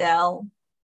with Estelle,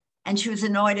 and she was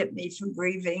annoyed at me for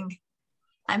grieving.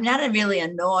 I'm not really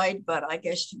annoyed, but I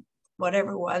guess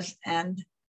whatever it was. And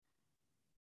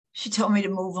she told me to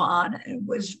move on. It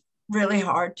was really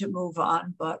hard to move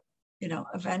on, but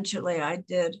eventually I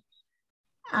did.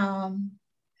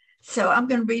 So I'm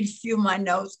going to read a few of my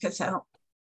notes because a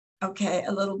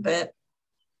little bit.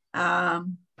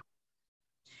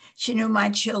 She knew my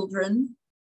children,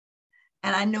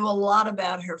 and I knew a lot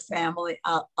about her family,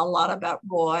 a lot about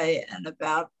Roy and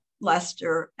about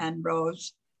Lester and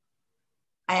Rose.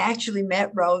 I actually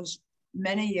met Rose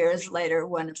many years later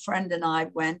when a friend and I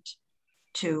went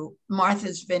to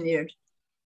Martha's Vineyard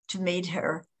to meet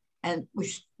her, and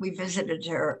we visited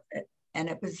her, and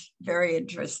it was very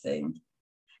interesting.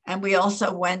 And we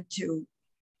also went to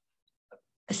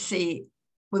Sanibel,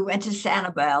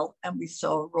 and we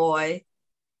saw Roy,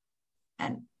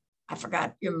 and I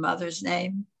forgot your mother's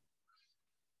name.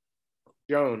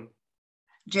 Joan,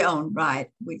 right.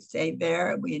 We stayed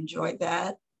there and we enjoyed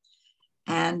that.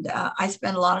 And I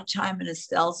spent a lot of time in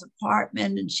Estelle's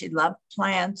apartment, and she loved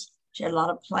plants. She had a lot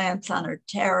of plants on her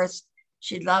terrace.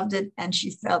 She loved it, and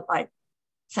she felt like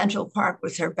Central Park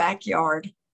was her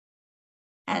backyard.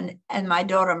 And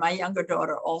my younger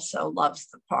daughter also loves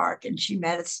the park, and she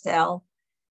met Estelle.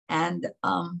 And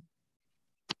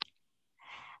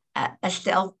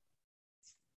Estelle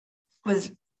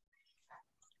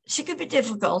she could be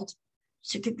difficult.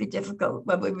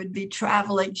 When we would be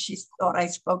traveling, she thought I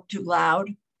spoke too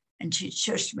loud, and she'd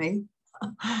shush me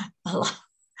a lot.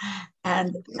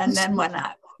 And then when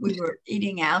we were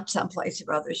eating out someplace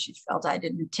or other, she felt I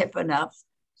didn't tip enough,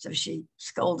 so she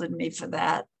scolded me for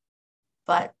that.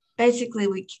 But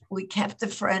basically, we kept the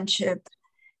friendship.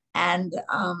 And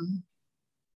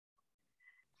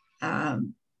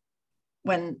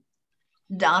when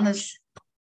Donna's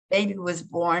baby was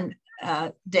born,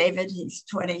 David, he's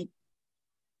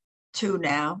 22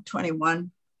 now,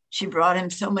 21. She brought him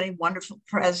so many wonderful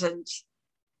presents.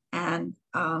 And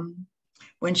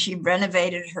when she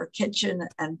renovated her kitchen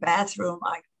and bathroom,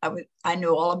 I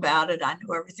knew all about it. I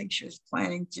knew everything she was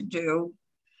planning to do.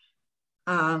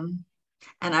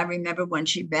 And I remember when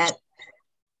she met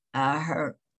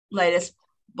Her latest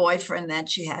boyfriend that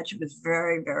she had, she was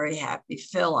very, very happy.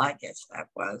 Phil, I guess that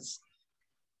was.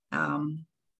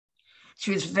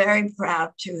 She was very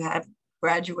proud to have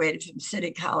graduated from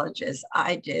City College as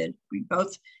I did.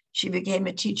 She became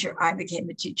a teacher, I became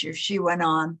a teacher. She went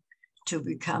on to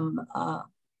become a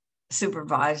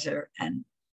supervisor, and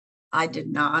I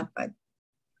did not, but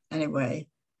anyway.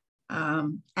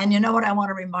 And you know what I want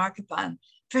to remark upon?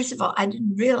 First of all, I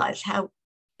didn't realize how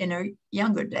in her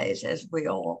younger days, as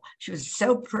she was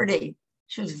so pretty.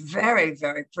 She was very,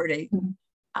 very pretty.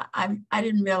 I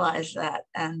didn't realize that.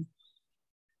 And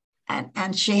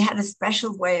she had a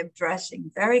special way of dressing,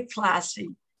 very classy,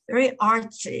 very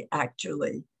artsy,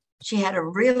 actually. She had a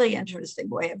really interesting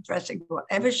way of dressing.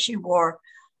 Whatever she wore,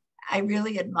 I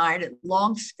really admired it.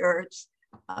 Long skirts,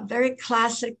 very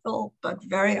classical, but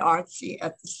very artsy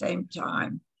at the same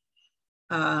time.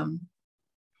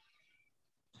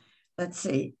 Let's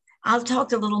see. I'll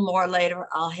talk a little more later.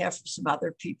 I'll hear from some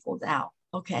other people now.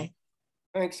 Okay.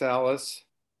 Thanks, Alice.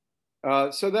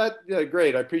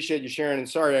 Great. I appreciate you sharing. And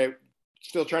sorry, I'm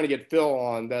still trying to get Phil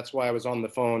on. That's why I was on the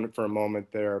phone for a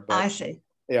moment there. But I see.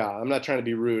 Yeah, I'm not trying to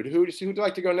be rude. Who'd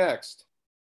like to go next?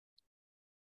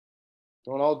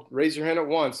 Don't all raise your hand at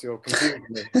once. You'll confuse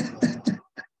me.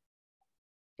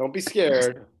 Don't be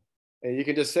scared. And you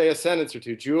can just say a sentence or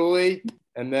two. Julie,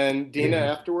 and then Dina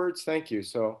afterwards. Thank you.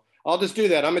 So I'll just do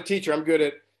that. I'm a teacher. I'm good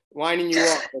at lining you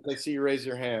up as I see you raise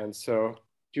your hands. So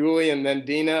Julie, and then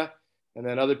Dina, and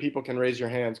then other people can raise your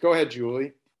hands. Go ahead,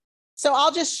 Julie. So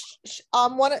I'll just,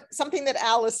 something that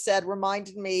Alice said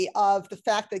reminded me of the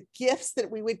fact that gifts that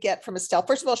we would get from Estelle.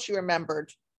 First of all, she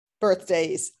remembered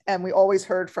birthdays and we always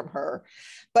heard from her.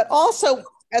 But also,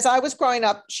 as I was growing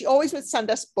up, she always would send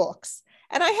us books.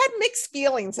 And I had mixed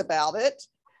feelings about it.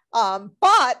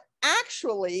 But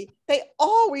actually, they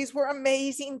always were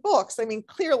amazing books. I mean,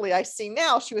 clearly I see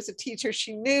now she was a teacher.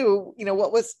 She knew,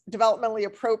 what was developmentally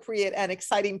appropriate and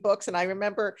exciting books. And I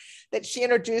remember that she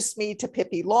introduced me to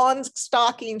Pippi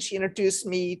Longstocking. She introduced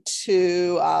me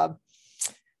to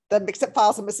the Mixed-Up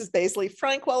Files of Mrs. Baisley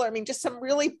Frankweller. I mean, just some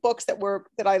really books that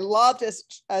I loved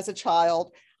as a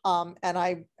child. And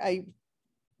I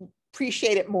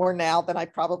appreciate it more now than I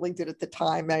probably did at the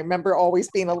time. I remember always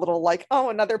being a little like, oh,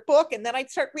 another book. And then I'd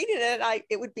start reading it and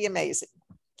it would be amazing.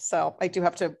 So I do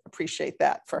have to appreciate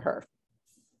that from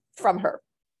her.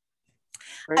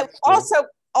 I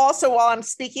also, while I'm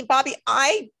speaking, Bobby,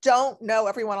 I don't know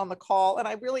everyone on the call. And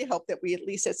I really hope that we at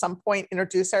least at some point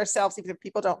introduce ourselves, even if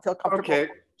people don't feel comfortable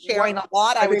sharing a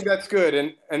lot. I think that's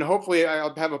good. And hopefully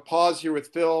I'll have a pause here with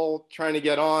Phil trying to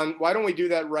get on. Why don't we do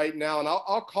that right now? And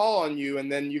I'll call on you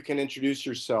and then you can introduce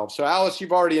yourself. So Alice,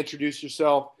 you've already introduced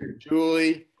yourself.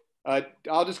 Julie,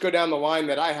 I'll just go down the line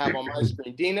that I have on my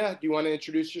screen. Dina, do you want to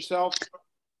introduce yourself?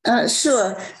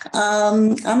 Sure.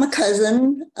 I'm a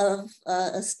cousin of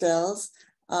Estelle's.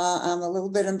 I'm a little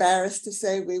bit embarrassed to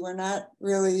say we were not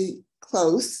really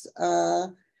close,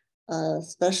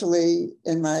 especially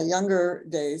in my younger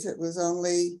days. It was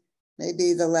only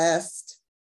maybe the last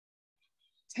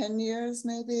 10 years,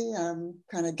 maybe, I'm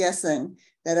kind of guessing,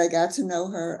 that I got to know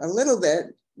her a little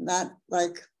bit, not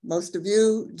like most of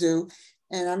you do.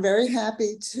 And I'm very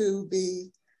happy to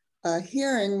be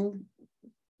hearing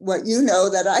what you know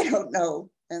that I don't know.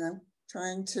 And I'm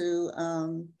trying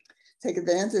to take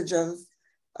advantage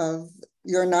of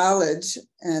your knowledge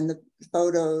and the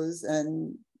photos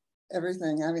and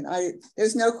everything. I mean,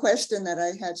 there's no question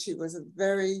that she was a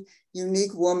very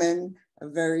unique woman, a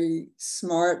very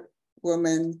smart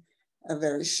woman, a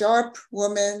very sharp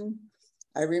woman.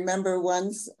 I remember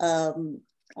once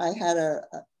I had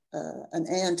an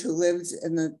aunt who lived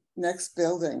in the next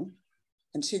building,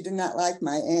 and she did not like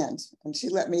my aunt, and she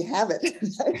let me have it.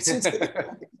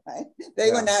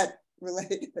 They were not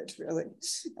related, really.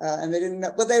 And they didn't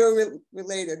know, well, they were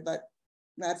related, but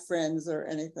not friends or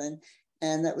anything.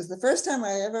 And that was the first time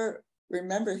I ever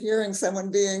remember hearing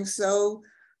someone being so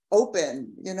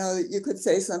open. You could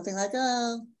say something like,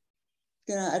 oh,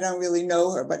 I don't really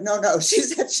know her, but no, she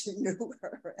said she knew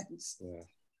her and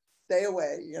stay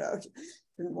away,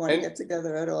 didn't want to get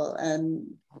together at all. And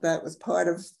that was part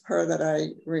of her that I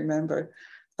remember.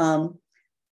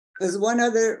 There's one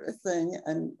other thing,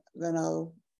 and then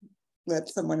I'll let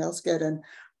someone else get in.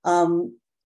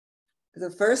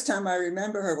 The first time I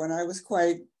remember her, when I was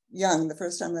quite young, the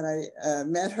first time that I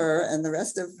met her and the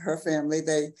rest of her family,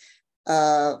 they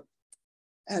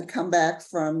had come back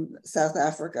from South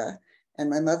Africa. And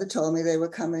my mother told me they were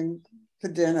coming for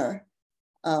dinner.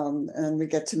 And we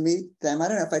get to meet them. I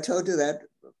don't know if I told you that,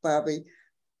 Bobby,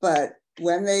 but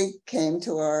when they came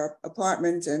to our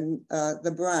apartment in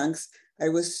the Bronx, I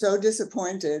was so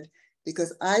disappointed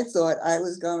because I thought I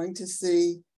was going to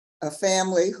see a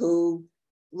family who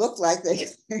looked like they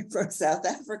came from South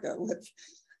Africa, which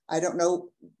I don't know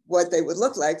what they would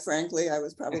look like, frankly. I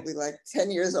was probably like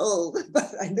 10 years old, but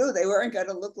I knew they weren't going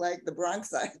to look like the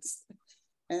Bronxites.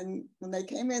 And when they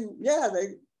came in, yeah,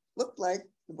 they looked like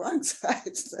the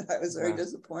Bronxites. I was very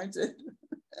disappointed.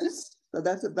 So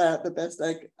that's about the best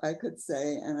I could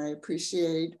say. And I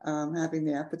appreciate having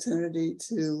the opportunity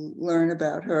to learn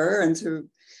about her and to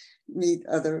meet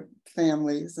other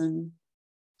families. And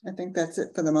I think that's it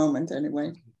for the moment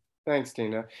anyway. Thanks,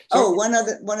 Tina. So, one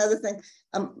other thing.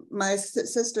 My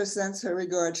sister sends her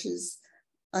regards. She's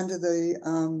under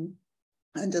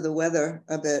the weather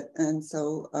a bit. And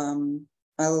so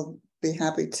I'll be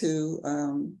happy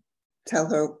to tell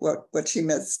her what she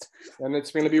missed. And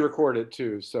it's going to be recorded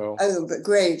too. So. Oh, but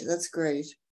great. That's great.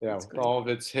 Yeah, That's great. all of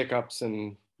its hiccups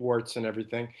and warts and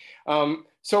everything.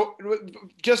 So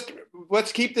just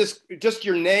let's keep this, just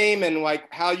your name and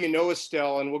like how you know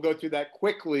Estelle, and we'll go through that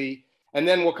quickly, and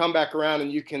then we'll come back around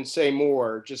and you can say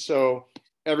more, just so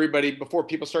everybody, before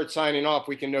people start signing off,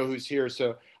 we can know who's here.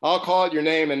 So I'll call out your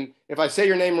name, and if I say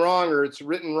your name wrong or it's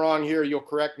written wrong here, you'll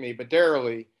correct me. But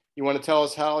Darilee, you want to tell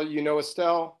us how you know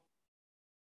Estelle?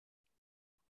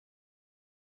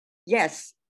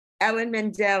 Yes, Ellen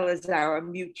Mendel is our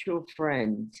mutual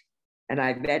friend, and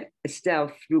I met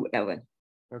Estelle through Ellen.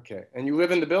 Okay, and you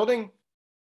live in the building?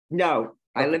 No,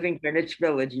 I live in Greenwich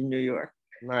Village in New York.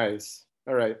 Nice.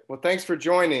 All right. Well, thanks for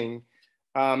joining.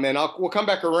 And we'll come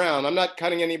back around. I'm not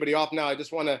cutting anybody off now. I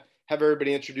just want to have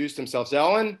everybody introduce themselves.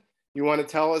 Ellen, you want to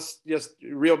tell us just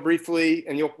real briefly,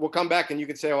 and we'll come back and you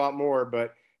can say a lot more,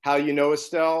 but how you know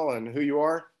Estelle and who you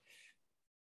are?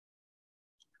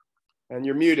 And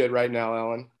you're muted right now,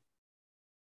 Ellen.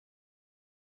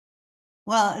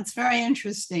 Well, it's very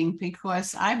interesting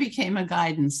because I became a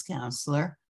guidance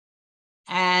counselor,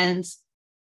 and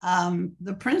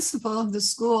the principal of the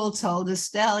school told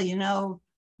Estelle, you know,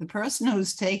 the person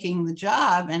who's taking the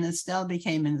job, and Estelle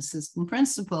became an assistant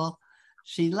principal,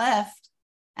 she left,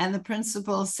 and the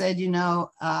principal said, you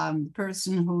know, the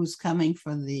person who's coming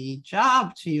for the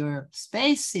job to your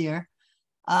space here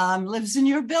lives in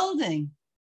your building.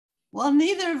 Well,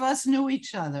 neither of us knew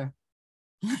each other.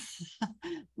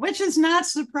 Which is not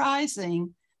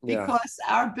surprising because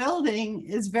our building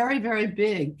is very, very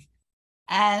big.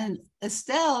 And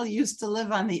Estelle used to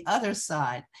live on the other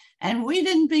side. And we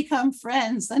didn't become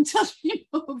friends until she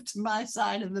moved to my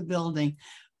side of the building,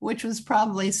 which was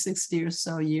probably 60 or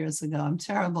so years ago. I'm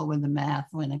terrible with the math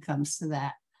when it comes to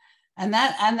that. And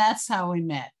that's how we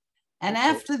met. And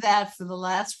after that, for the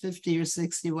last 50 or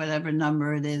 60, whatever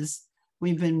number it is,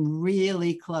 we've been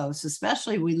really close,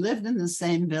 especially we lived in the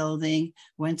same building,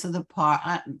 went to the park.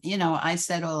 You know, I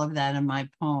said all of that in my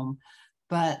poem,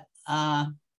 but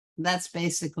that's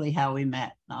basically how we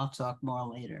met. I'll talk more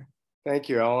later. Thank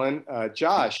you, Ellen.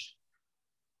 Josh.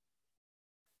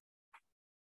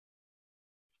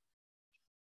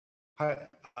 Hi.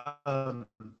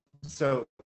 So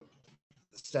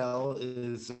Estelle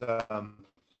is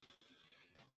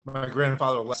my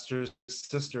grandfather Lester's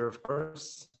sister, of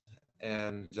course.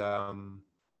 And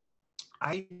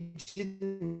I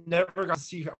never got to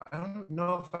see her. I don't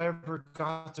know if I ever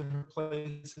got to her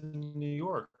place in New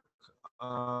York.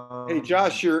 Hey,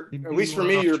 Josh, at least for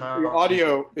me, your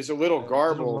audio is a little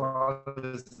garbled.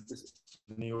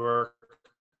 New York.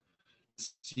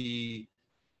 See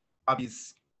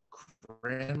Bobby's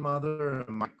grandmother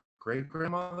and my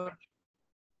great-grandmother.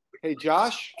 Hey,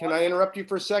 Josh, can I interrupt you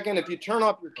for a second? If you turn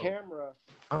off your camera.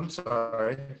 I'm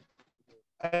sorry.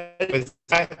 Anyways,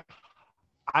 I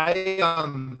got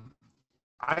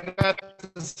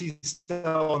to see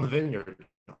Estelle on the Vineyard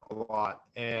a lot,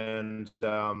 and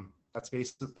that's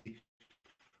basically.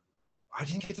 I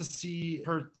didn't get to see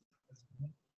her.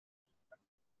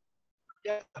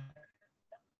 Yeah.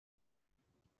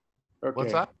 Okay.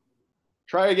 What's that?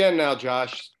 Try again now,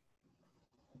 Josh.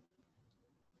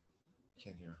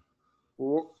 Can't hear.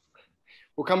 We'll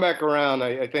come back around.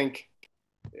 I think.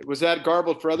 Was that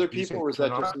garbled for other people, or was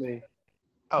that just me?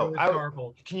 Oh,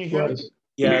 garbled. Can you hear me?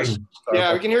 Yes.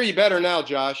 Yeah, we can hear you better now,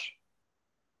 Josh.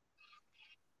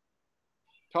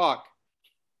 Talk.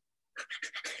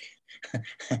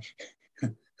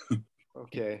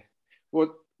 Okay.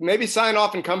 Well, maybe sign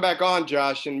off and come back on,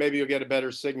 Josh, and maybe you'll get a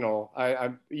better signal.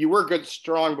 You were good,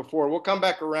 strong before. We'll come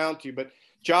back around to you, but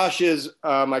Josh is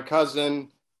my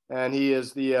cousin, and he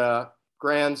is the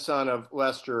grandson of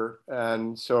Lester,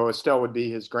 and so Estelle would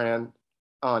be his grand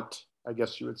aunt, I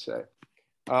guess you would say.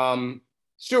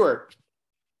 Stuart.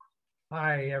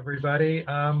 Hi, everybody.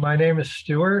 My name is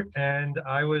Stuart, and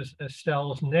I was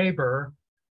Estelle's neighbor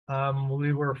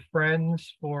We were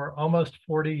friends for almost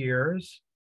 40 years,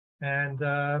 and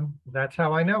that's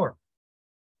how I know her.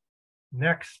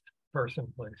 Next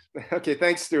person, please. Okay,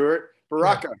 thanks, Stuart.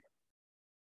 Baraka. Sure.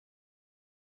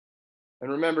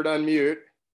 And remember to unmute.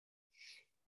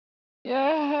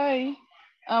 Yeah, hi.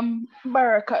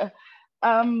 Baraka.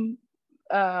 I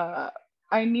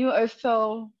knew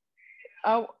Estelle.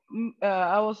 I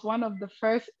was one of the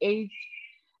first 8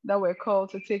 that were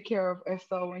called to take care of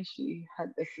Estelle when she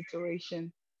had the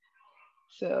situation.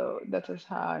 So that is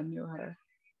how I knew her.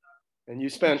 And you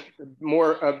spent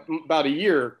about a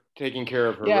year taking care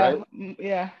of her, yeah, right?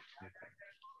 Yeah.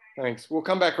 Thanks. We'll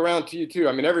come back around to you too.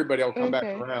 I mean, everybody will come back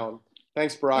around.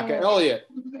 Thanks, Baraka. Elliot.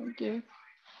 Thank you.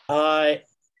 Hi,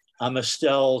 I'm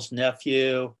Estelle's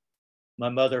nephew. My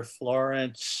mother,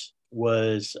 Florence,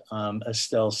 was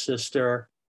Estelle's sister.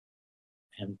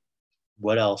 And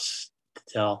what else to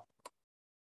tell?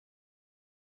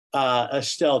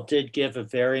 Estelle did give a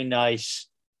very nice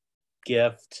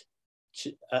gift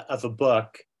of a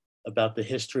book about the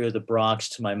history of the Bronx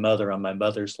to my mother on my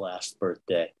mother's last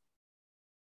birthday.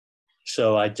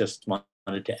 So I just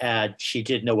wanted to add, she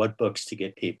did know what books to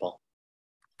get people.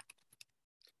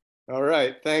 All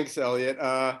right, thanks, Elliot.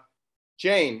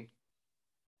 Jane.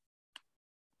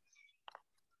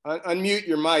 Unmute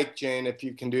your mic, Jane, if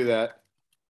you can do that.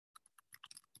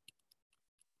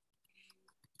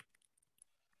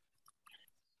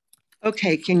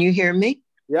 Okay, can you hear me?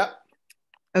 Yep.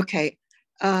 Okay.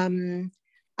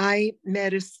 I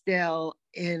met Estelle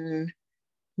in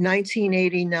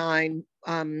 1989.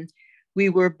 We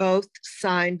were both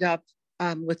signed up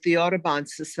with the Audubon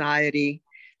Society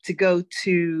to go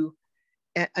to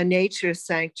a nature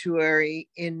sanctuary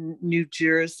in New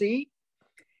Jersey.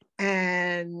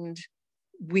 And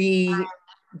we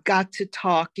got to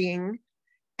talking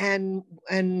and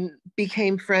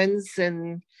became friends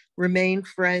and remained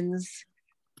friends,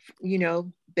 you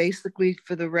know, basically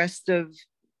for the rest of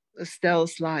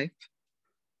Estelle's life.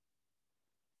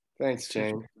 Thanks,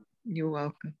 Jane. You're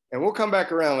welcome. And we'll come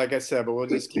back around, like I said, but we'll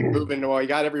just keep moving while you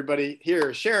got everybody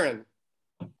here. Sharon.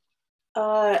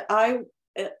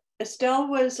 Estelle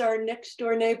was our next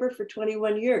door neighbor for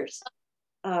 21 years.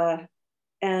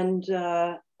 And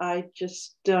I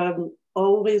just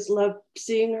always loved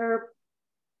seeing her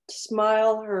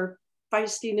smile, her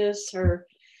feistiness,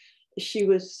 she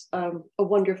was a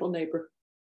wonderful neighbor,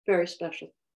 very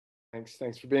special.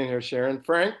 Thanks for being here, Sharon.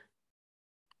 Frank?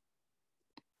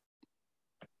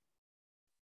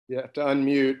 You have to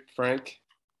unmute, Frank.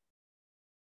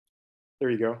 There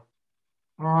you go.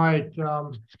 All right.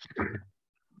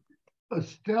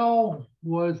 Estelle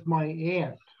was my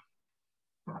aunt.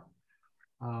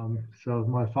 So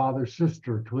my father's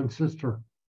sister, twin sister.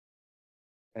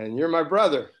 And you're my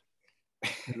brother.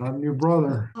 And I'm your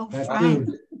brother. Oh, That's Frank.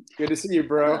 good. Good to see you,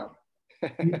 bro.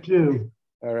 You too.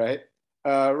 All right.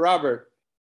 Robert.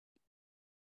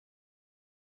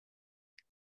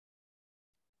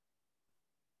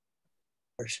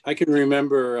 I can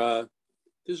remember,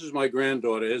 this is my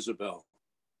granddaughter, Isabel.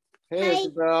 Hey,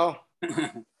 Isabel.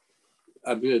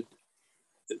 I'm good.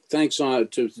 Thanks to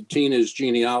Tina's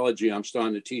genealogy, I'm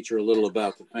starting to teach her a little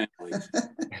about the families.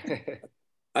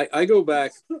 I go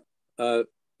back with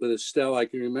Estelle. I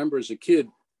can remember as a kid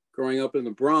growing up in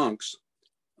the Bronx,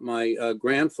 my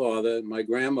grandfather and my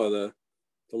grandmother,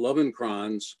 the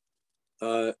Lovencrons,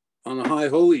 on the High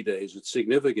Holy Days. It's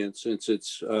significant since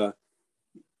it's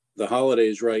the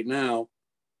holidays right now.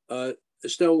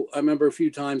 Estelle, I remember a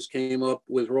few times came up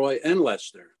with Roy and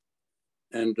Lester,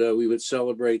 and we would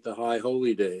celebrate the High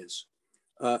Holy Days.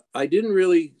 I didn't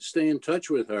really stay in touch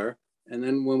with her. And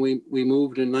then when we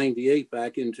moved in '98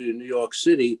 back into New York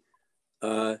City,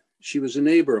 she was a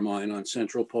neighbor of mine on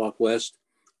Central Park West.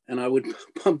 And I would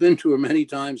bump into her many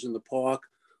times in the park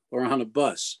or on a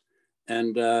bus.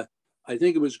 And I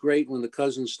think it was great when the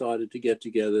cousins started to get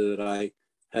together that I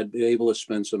had been able to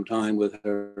spend some time with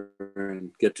her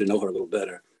and get to know her a little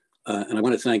better. And I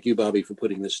want to thank you, Bobby, for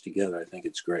putting this together. I think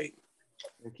it's great.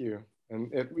 Thank you.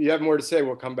 And if you have more to say,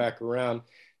 we'll come back around.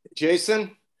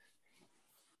 Jason?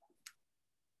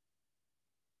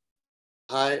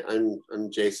 Hi,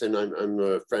 I'm Jason. I'm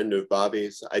a friend of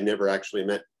Bobby's. I never actually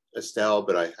met Estelle,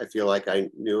 but I feel like I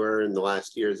knew her in the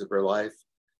last years of her life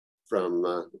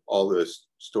from all those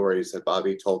stories that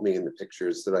Bobby told me and the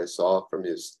pictures that I saw from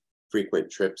his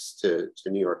frequent trips to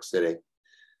New York City.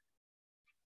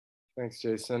 Thanks,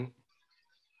 Jason.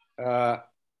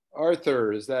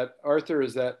 Arthur, is that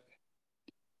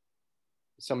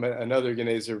somebody, another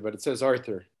Ganeser, but it says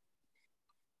Arthur.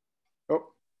 Oh,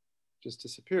 just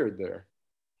disappeared there.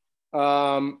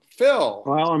 Phil.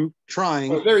 Well, I'm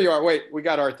trying. Oh, there you are. Wait, we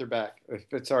got Arthur back. If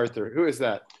it's Arthur, who is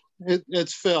that?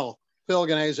 It's Phil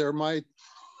Ganazer.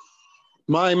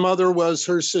 My mother was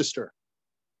her sister,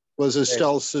 was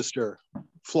Estelle's sister,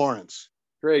 Florence.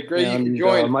 Great. You And can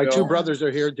join. my Phil. two brothers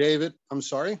are here. David, I'm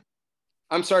sorry.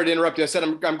 I'm sorry to interrupt you. I said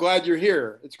I'm glad you're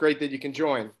here. It's great that you can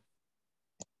join.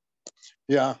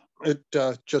 Yeah, it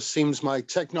just seems my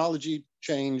technology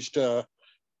changed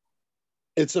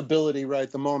its ability right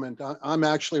at the moment. I'm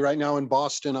actually right now in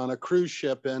Boston on a cruise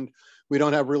ship, and we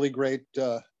don't have really great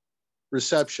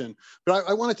reception. But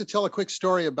I wanted to tell a quick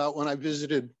story about when I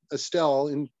visited Estelle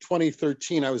in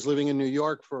 2013. I was living in New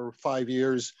York for 5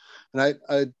 years, and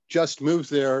I just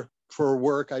moved there for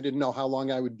work. I didn't know how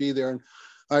long I would be there. And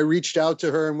I reached out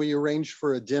to her and we arranged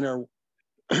for a dinner.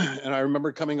 And I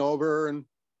remember coming over, and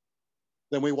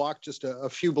then we walked just a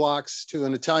few blocks to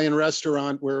an Italian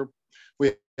restaurant where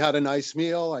we had a nice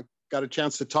meal. I got a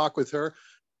chance to talk with her,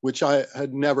 which I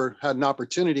had never had an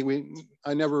opportunity.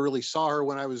 I never really saw her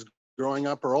when I was growing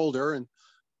up or older. And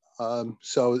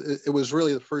so it was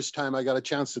really the first time I got a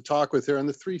chance to talk with her. And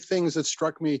the three things that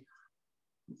struck me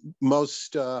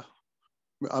most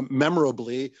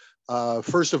memorably,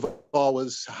 first of all,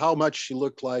 was how much she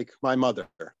looked like my mother.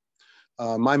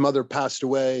 My mother passed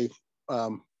away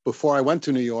before I went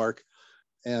to New York,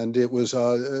 and it was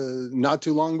not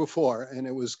too long before, and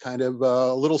it was kind of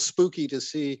a little spooky to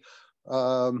see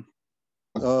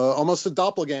almost a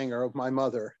doppelganger of my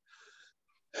mother.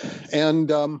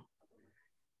 And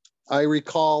I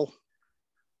recall,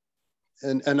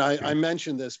 and I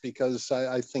mentioned this because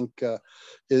I think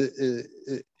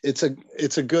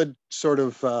it's a good sort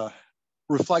of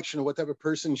reflection of what type of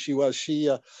person she was.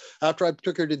 She, after I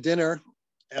took her to dinner,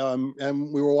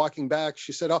 and we were walking back,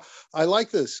 she said, "Oh, I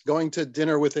like this, going to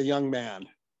dinner with a young man."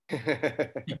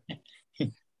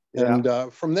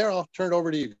 And from there, I'll turn it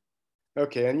over to you.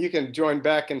 Okay, and you can join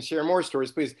back and share more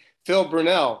stories, please. Phil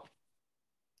Brunel.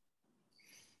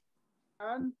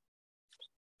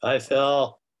 Hi,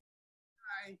 Phil.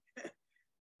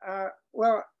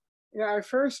 Well, I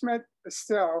first met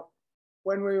Estelle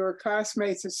when we were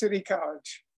classmates at City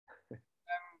College.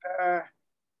 And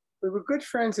we were good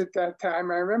friends at that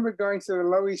time. I remember going to the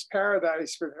Low East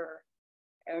Paradise with her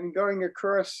and going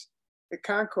across the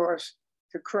concourse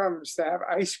to Crumbs to have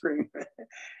ice cream.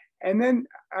 And then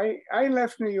I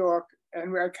left New York,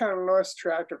 and I kind of lost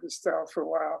track of Estelle for a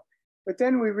while. But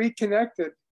then we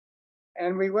reconnected,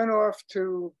 and we went off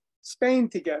to Spain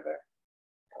together.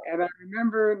 And I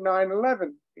remember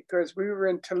 9/11 because we were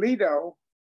in Toledo,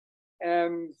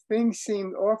 and things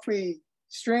seemed awfully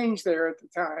strange there at the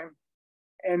time.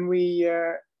 And we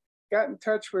got in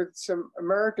touch with some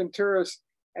American tourists,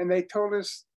 and they told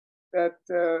us that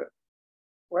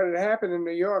what had happened in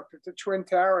New York, that the Twin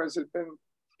Towers had been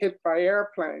hit by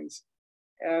airplanes.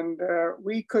 And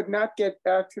we could not get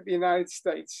back to the United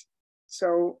States.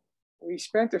 So we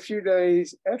spent a few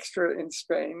days extra in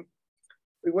Spain.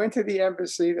 We went to the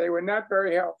embassy. They were not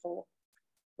very helpful.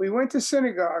 We went to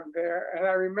synagogue there, and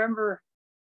I remember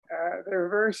they were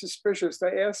very suspicious.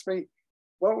 They asked me,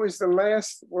 what was the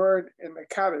last word in the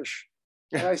Kaddish?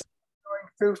 And I started going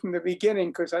through from the beginning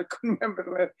because I couldn't remember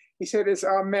the last. He said, it's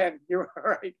Amen. You're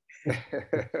right.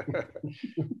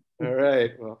 All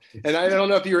right. Well, and I don't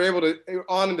know if you were able to,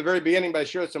 on in the very beginning, but I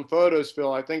showed some photos,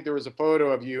 Phil. I think there was a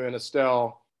photo of you and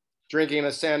Estelle drinking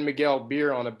a San Miguel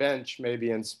beer on a bench,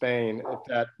 maybe in Spain, if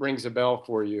that rings a bell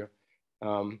for you.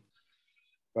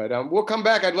 But we'll come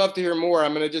back. I'd love to hear more.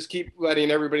 I'm going to just keep letting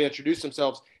everybody introduce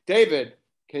themselves. David,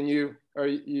 can you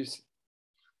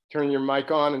turn your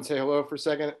mic on and say hello for a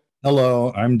second?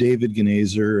 Hello, I'm David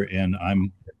Ganazer, and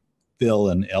I'm Phil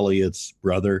and Elliot's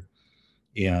brother,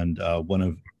 and one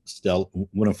of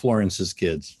Florence's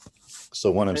kids.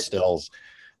 So one of Stell's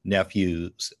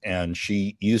nephews, and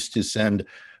she used to send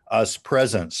us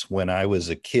presents when I was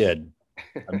a kid.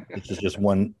 This is just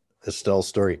one Estelle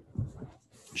story.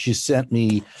 She sent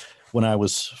me, when I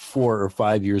was 4 or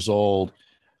 5 years old,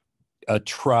 a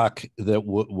truck that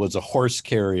was a horse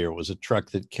carrier. It was a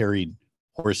truck that carried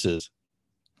horses,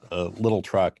 a little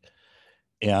truck.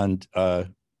 And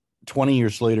 20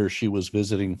 years later, she was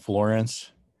visiting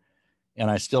Florence, and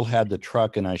I still had the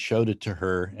truck, and I showed it to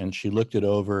her, and she looked it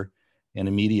over and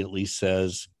immediately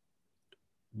says,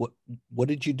 what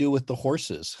did you do with the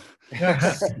horses?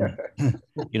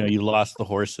 You lost the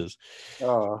horses.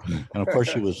 Oh. And of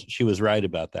course she was right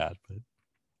about that. But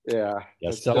yeah.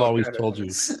 Stella always told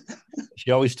you.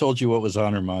 She always told you what was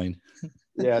on her mind.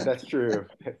 Yeah, that's true.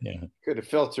 Yeah. Could have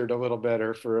filtered a little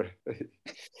better for.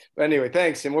 But anyway,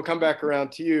 thanks, and we'll come back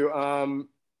around to you.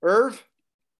 Irv?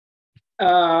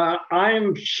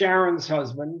 I'm Sharon's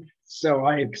husband, so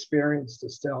I experienced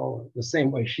Estelle the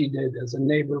same way she did as a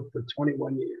neighbor for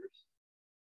 21 years.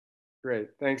 Great.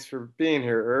 Thanks for being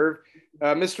here,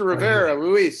 Irv. Mr. Rivera,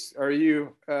 Luis, are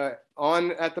you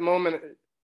on at the moment?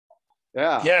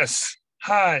 Yeah. Yes.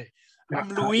 Hi, I'm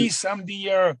Luis. I'm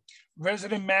the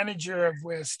resident manager of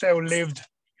where Estelle lived.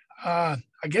 I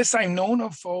guess I've known her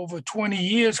for over 20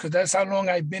 years because that's how long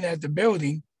I've been at the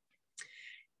building.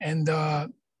 And,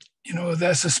 you know,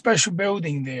 that's a special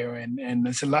building there, and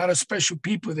there's a lot of special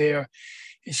people there.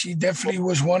 And she definitely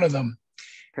was one of them.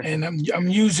 And I'm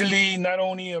usually not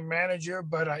only a manager,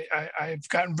 but I've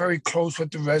gotten very close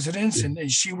with the residents, and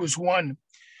she was one.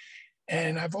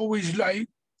 And I've always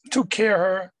took care of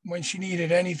her when she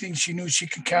needed anything. She knew she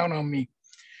could count on me.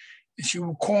 And she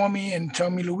would call me and tell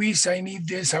me, Luis, I need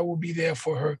this. I will be there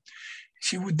for her.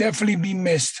 She would definitely be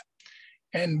missed.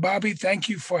 And Bobby, thank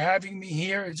you for having me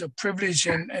here. It's a privilege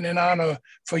and an honor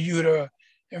for you to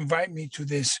invite me to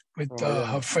this with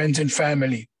her friends and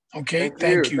family. Okay,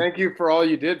 thank you. Thank you for all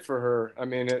you did for her. I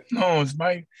mean, it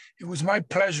was my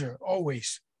pleasure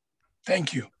always.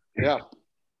 Thank you. Yeah.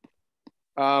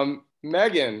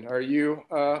 Megan, are you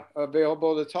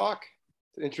available to talk?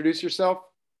 To introduce yourself?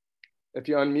 If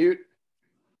you unmute.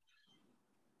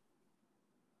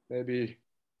 Maybe,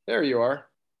 there you are.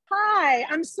 Hi,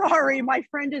 I'm sorry. My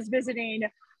friend is visiting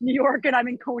New York and I'm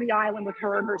in Coney Island with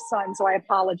her and her son, so I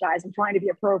apologize. I'm trying to be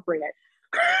appropriate.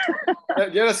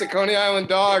 Get us a Coney Island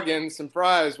dog and some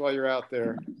fries while you're out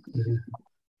there.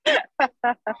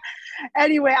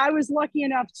 Anyway, I was lucky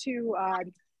enough to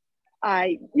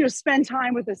spend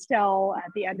time with Estelle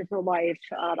at the end of her life.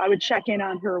 I would check in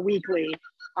on her weekly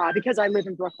because I live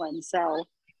in Brooklyn. So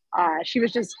she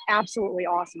was just absolutely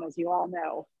awesome, as you all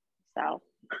know. So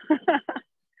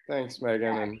thanks,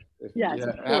 Megan. And if yes, you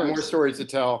have more stories to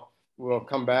tell, we'll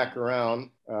come back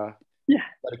around.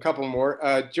 But a couple more.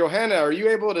 Johanna, are you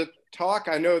able to talk?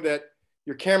 I know that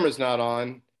your camera's not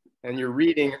on and you're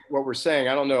reading what we're saying.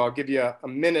 I don't know. I'll give you a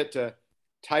minute to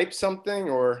type something,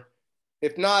 or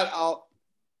if not,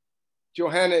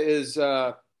 Johanna is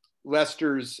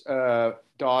Lester's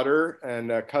daughter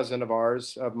and a cousin of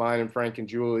ours, of mine and Frank and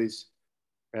Julie's,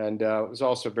 and was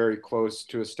also very close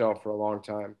to Estelle for a long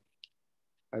time.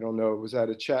 I don't know. Was that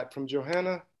a chat from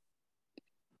Johanna?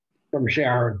 From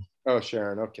Sharon. Oh,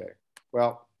 Sharon. Okay.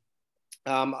 Well,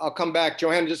 I'll come back.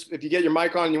 Johanna, just if you get your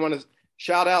mic on and you want to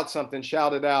shout out something,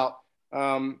 shout it out.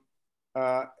 Amelia,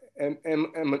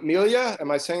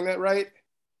 am I saying that right?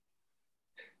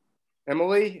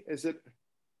 Emily, is it?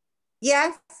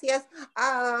 Yes. Yes.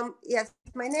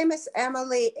 My name is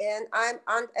Emily, and I'm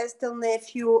Aunt Estelle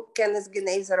nephew, Kenneth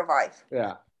Genezer wife.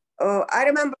 Yeah. I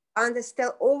remember Aunt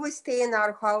Estelle always stay in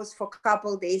our house for a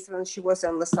couple of days when she was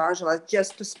in Los Angeles,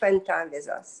 just to spend time with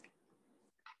us.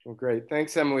 Well, great.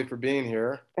 Thanks, Emily, for being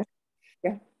here.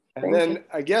 Yeah. And then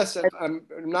I guess if I'm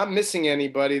not missing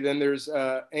anybody, then there's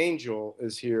Angel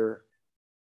is here.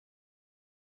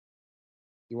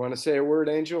 You want to say a word,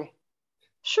 Angel?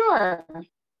 Sure.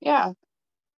 Yeah.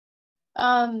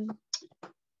 Well,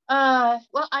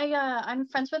 I'm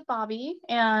friends with Bobby,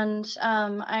 and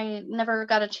I never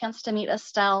got a chance to meet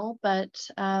Estelle, but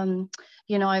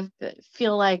you know, I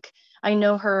feel like I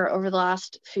know her over the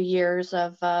last few years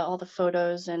of all the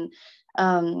photos and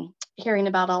hearing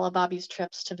about all of Bobby's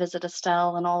trips to visit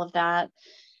Estelle and all of that.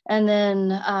 And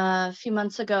then a few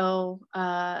months ago,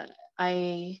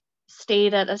 I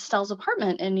stayed at Estelle's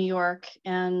apartment in New York,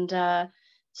 and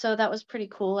so that was pretty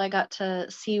cool. I got to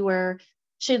see where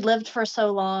she'd lived for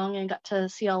so long and got to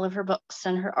see all of her books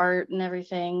and her art and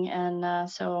everything. And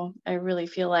so I really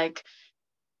feel like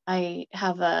I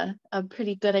have a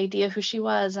pretty good idea who she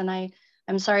was. And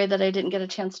I'm sorry that I didn't get a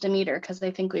chance to meet her, because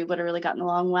I think we would have really gotten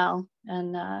along well.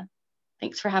 And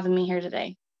thanks for having me here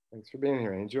today. Thanks for being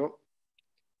here, Angel.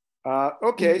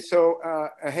 Okay, so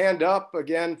a hand up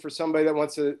again for somebody that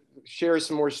wants to share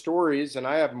some more stories, and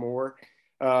I have more.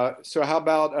 So how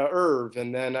about Irv?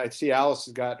 And then I see Alice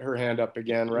has got her hand up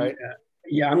again, right?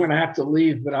 Yeah, I'm going to have to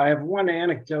leave, but I have one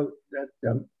anecdote that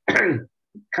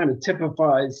kind of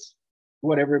typifies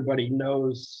what everybody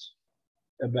knows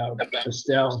about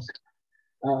Estelle.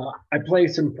 I play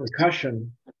some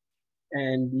percussion,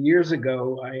 and years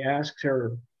ago I asked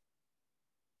her,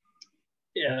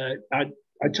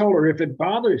 I told her, if it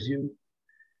bothers you,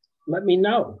 let me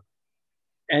know.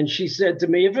 And she said to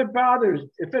me, if it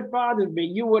bothered me,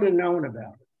 you would have known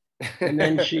about it. And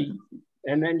then she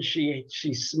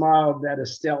smiled, that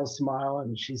Estelle smile,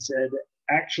 and she said,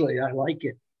 actually, I like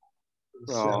it.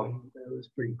 So that was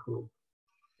pretty cool.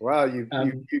 Wow, you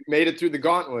made it through the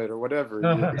gauntlet or whatever.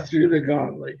 Through the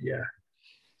gauntlet, yeah.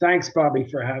 Thanks, Bobby,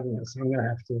 for having us. I'm gonna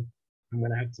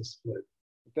have to split.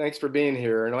 Thanks for being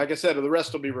here. And like I said, the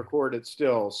rest will be recorded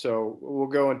still, so we'll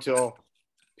go until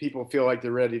people feel like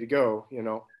they're ready to go, you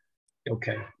know.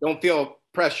 Okay. Don't feel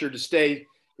pressure to stay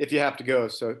if you have to go.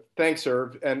 So thanks,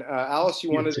 Irv. And Alice,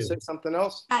 you wanted to say something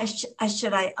else?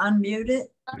 Should I unmute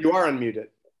it? You are unmuted.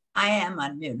 I am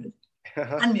unmuted.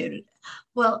 Unmuted.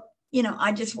 Well, you know,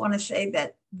 I just want to say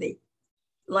that the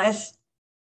last,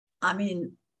 I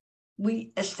mean,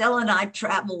 Estelle and I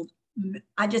traveled.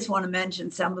 I just want to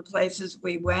mention some of the places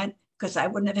we went because I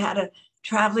wouldn't have had a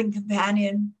traveling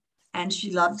companion and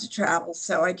she loved to travel.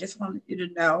 So I just wanted you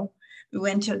to know. We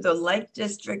went to the Lake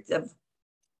District of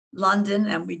London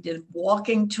and we did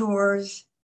walking tours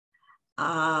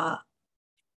in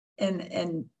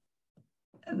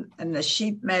the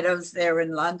sheep meadows there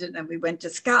in London. And we went to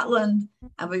Scotland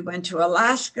and we went to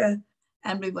Alaska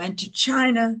and we went to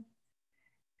China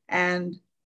and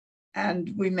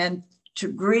we went to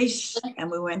Greece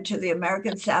and we went to the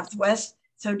American Southwest.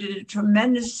 So did a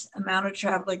tremendous amount of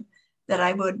traveling that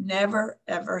I would never,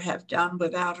 ever have done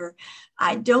without her.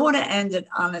 I don't want to end it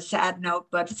on a sad note,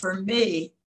 but for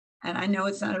me, and I know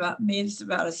it's not about me, it's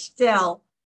about Estelle,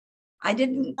 I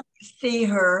didn't see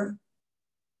her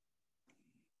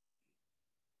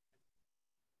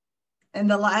in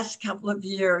the last couple of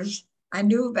years. I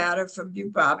knew about her from you,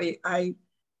 Bobby. And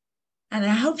I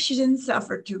hope she didn't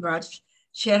suffer too much.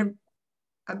 She had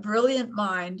a brilliant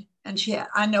mind, and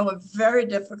I know a very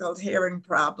difficult hearing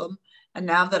problem. And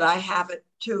now that I have it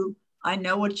too, I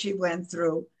know what she went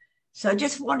through. So I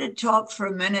just want to talk for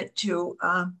a minute to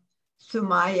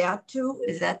Sumayatu.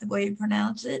 Is that the way you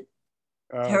pronounce it?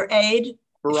 Her aide?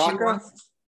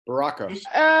 Baraka.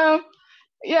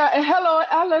 Yeah, hello,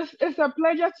 Alice. It's a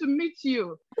pleasure to meet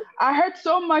you. I heard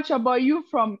so much about you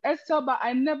from Estelle, but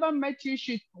I never met you.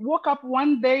 She woke up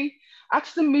one day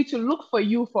asking me to look for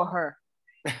you for her.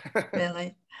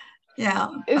 Really? Yeah.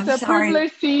 It's a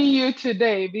privilege seeing you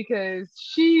today because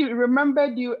she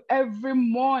remembered you every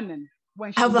morning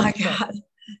when she Oh my God.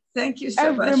 Thank you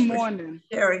so much every morning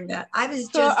for sharing that.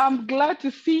 I'm glad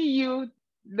to see you,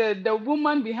 the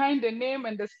woman behind the name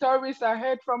and the stories I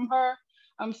heard from her.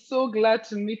 I'm so glad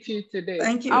to meet you today.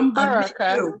 Thank you. I'm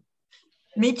Baraka.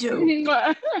 Me too.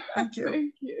 Thank you.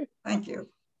 Thank you. Thank you.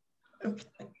 Okay.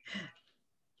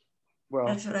 Well,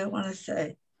 that's what I want to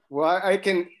say. Well, I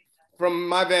can, from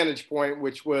my vantage point,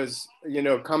 which was, you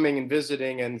know, coming and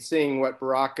visiting and seeing what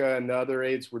Baraka and the other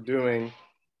aides were doing,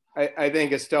 I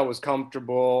think Estelle was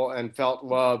comfortable and felt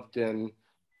loved. And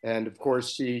of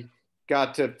course, she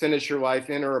got to finish her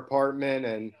life in her apartment.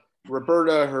 And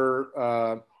Roberta,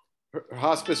 her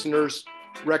hospice nurse,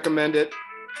 recommended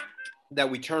that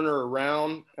we turn her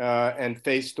around and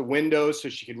face the window so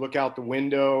she could look out the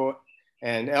window.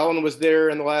 And Ellen was there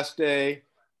in the last day.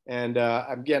 And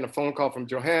I'm getting a phone call from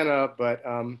Johanna, but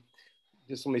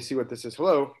just let me see what this is.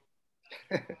 Hello.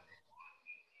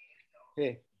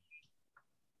 Hey.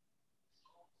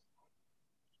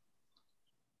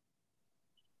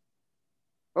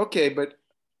 Okay, but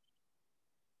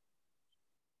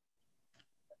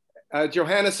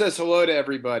Johanna says hello to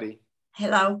everybody.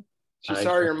 Hello. She's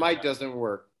sorry her mic doesn't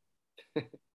work.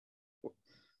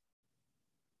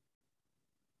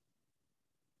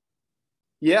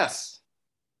 Yes.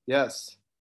 Yes.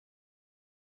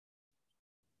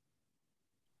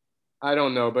 I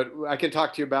don't know, but I can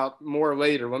talk to you about more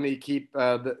later. Let me keep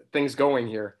the things going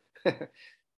here.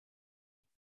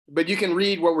 But you can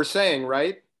read what we're saying,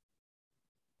 right?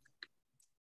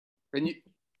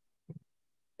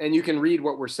 And you can read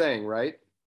what we're saying, right?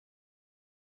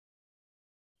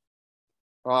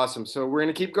 Awesome. So we're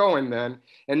going to keep going then.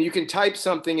 And you can type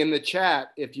something in the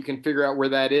chat if you can figure out where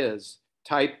that is.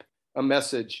 Type a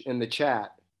message in the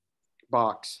chat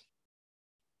box.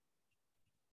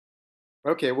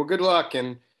 Okay, well, good luck,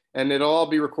 and it'll all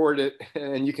be recorded,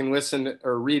 and you can listen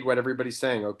or read what everybody's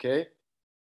saying, okay?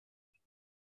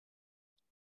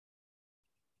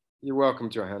 You're welcome,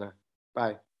 Johanna.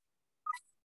 Bye.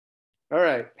 All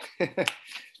right.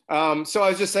 So I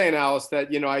was just saying, Alice,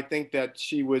 that, you know, I think that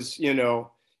she was, you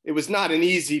know, it was not an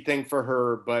easy thing for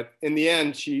her, but in the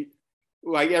end, she,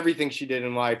 like everything she did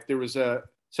in life, there was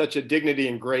such a dignity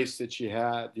and grace that she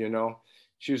had, you know.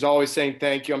 She was always saying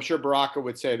thank you. I'm sure Baraka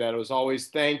would say that. It was always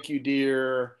thank you,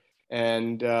 dear,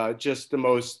 and just the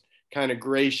most kind of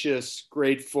gracious,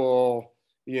 grateful,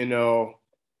 you know,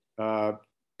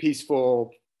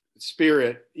 peaceful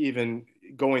spirit, even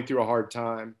going through a hard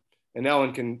time. And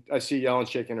I see Ellen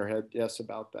shaking her head yes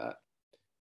about that.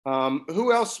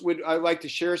 Who else would I like to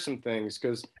share some things?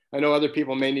 Because I know other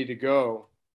people may need to go.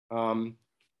 I'm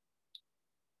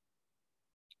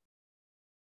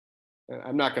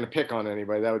not going to pick on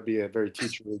anybody. That would be a very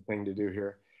teacherly thing to do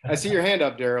here. I see your hand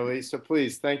up, Dara-Lee, so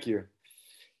please, thank you.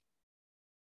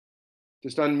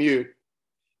 Just unmute.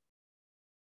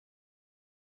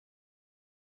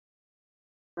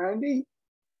 Randy?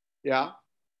 Yeah,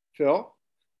 Phil?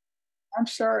 I'm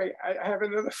sorry, I have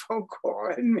another phone call.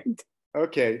 I didn't mean to.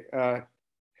 Okay.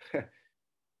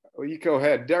 Well, you go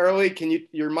ahead. Darrell,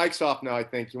 your mic's off now, I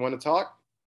think. You want to talk?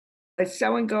 Is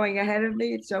someone going ahead of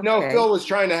me? It's okay. No, Phil was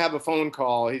trying to have a phone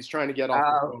call. He's trying to get off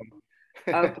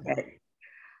the phone. Okay.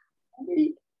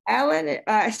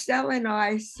 Estelle and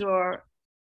I saw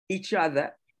each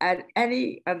other at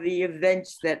any of the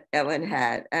events that Ellen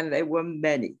had, and there were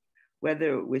many,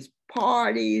 whether it was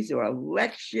parties or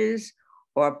lectures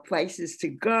or places to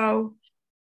go.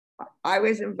 I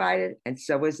was invited, and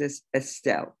so was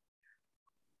Estelle.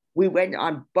 We went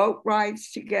on boat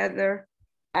rides together,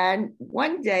 and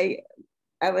one day,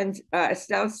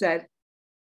 Estelle said,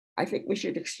 I think we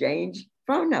should exchange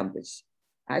phone numbers.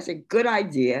 I said, good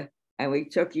idea, and we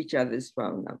took each other's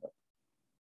phone number.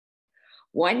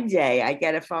 One day, I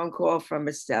get a phone call from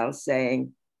Estelle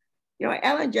saying, you know,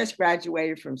 Ellen just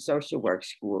graduated from social work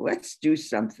school. Let's do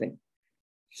something.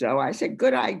 So I said,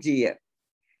 good idea.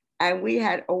 And we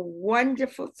had a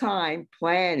wonderful time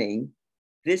planning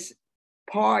this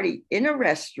party in a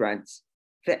restaurant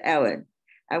for Ellen.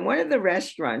 And one of the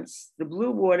restaurants, the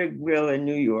Blue Water Grill in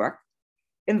New York,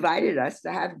 invited us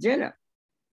to have dinner.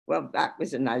 Well, that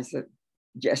was a nice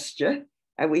gesture.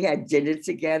 And we had dinner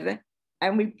together.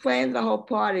 And we planned the whole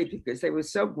party because they were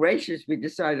so gracious. We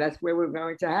decided that's where we were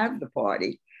going to have the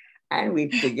party. And we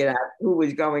figured out who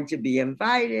was going to be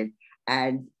invited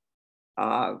and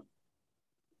the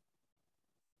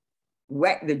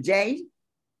date.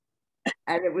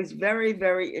 And it was very,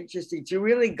 very interesting to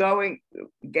really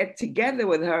get together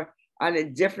with her on a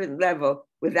different level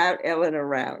without Ellen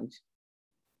around.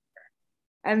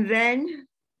 And then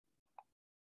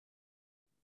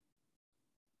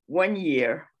one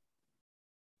year,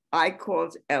 I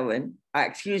called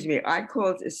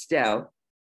Estelle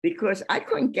because I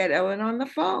couldn't get Ellen on the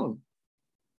phone.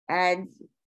 And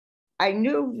I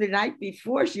knew the night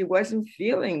before she wasn't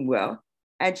feeling well,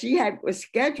 and she was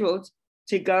scheduled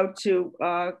to go to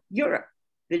Europe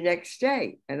the next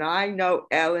day. And I know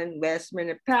Ellen, last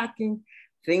minute packing,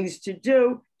 things to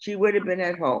do, she would have been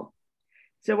at home.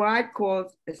 So I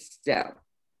called Estelle.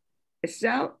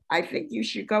 Estelle, I think you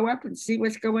should go up and see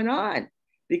what's going on,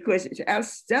 because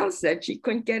Estelle said she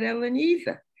couldn't get Ellen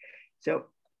either. So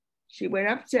she went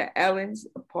up to Ellen's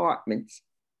apartment,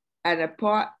 and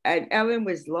Ellen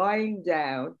was lying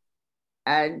down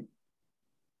and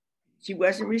she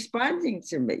wasn't responding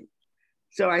to me.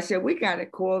 So I said, we got to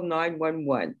call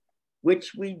 911,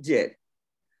 which we did.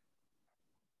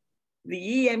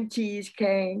 The EMTs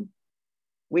came.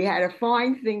 We had to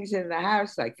find things in the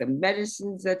house, like the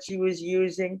medicines that she was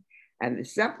using and the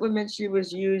supplements she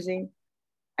was using.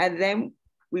 And then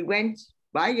we went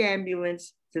by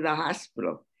ambulance to the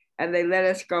hospital, and they let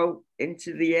us go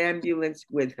into the ambulance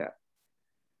with her.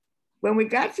 When we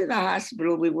got to the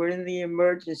hospital, we were in the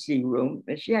emergency room,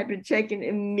 and she had been taken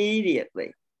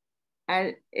immediately.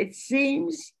 And it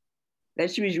seems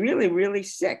that she was really, really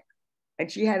sick. And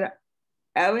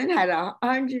Ellen had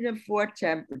 104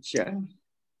 temperature.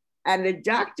 And the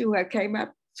doctor who came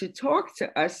up to talk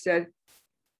to us said,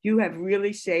 you have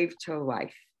really saved her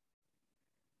life.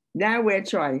 Now we're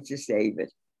trying to save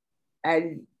it.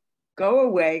 And go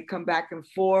away, come back in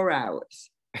 4 hours.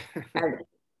 And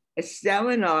Estelle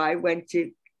and I went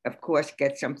to, of course,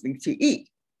 get something to eat.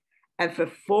 And for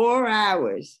 4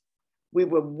 hours, we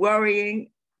were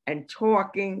worrying and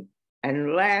talking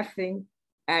and laughing.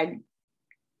 And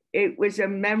it was a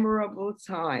memorable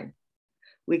time.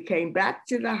 We came back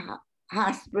to the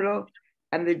hospital,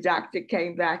 and the doctor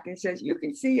came back and says, you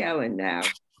can see Ellen now.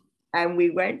 And we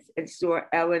went and saw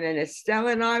Ellen, and Estelle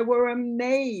and I were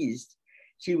amazed.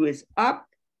 She was up,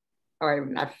 or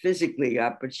not physically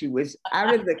up, but she was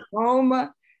out of the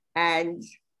coma. And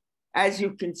as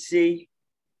you can see,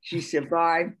 she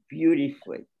survived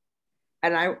beautifully.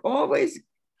 And I'm always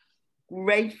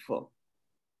grateful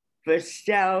for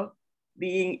Estelle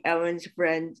being Ellen's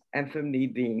friend and for me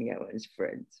being Ellen's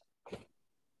friend.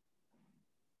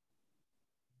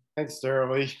 Thanks,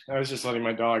 Darrell. I was just letting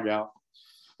my dog out.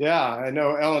 Yeah, I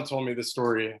know Ellen told me the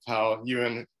story of how you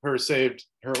and her saved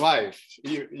her life.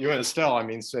 You and Estelle, I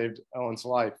mean, saved Ellen's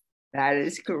life. That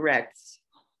is correct.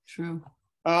 True.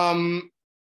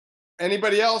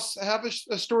 Anybody else have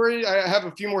a story? I have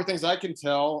a few more things I can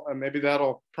tell. Maybe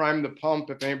that'll prime the pump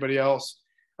if anybody else.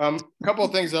 A couple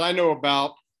of things that I know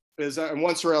about is, and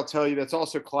one story I'll tell you that's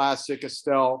also classic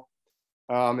Estelle.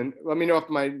 And let me know if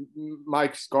my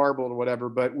mic's garbled or whatever,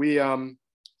 but we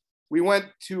went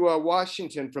to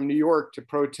Washington from New York to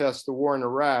protest the war in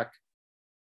Iraq.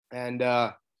 And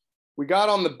we got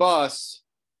on the bus,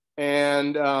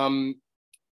 and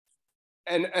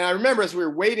and I remember as we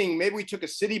were waiting, maybe we took a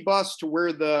city bus to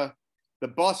where the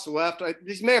bus left.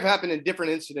 These may have happened in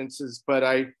different incidences, but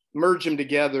I merged them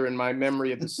together in my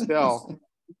memory of Estelle.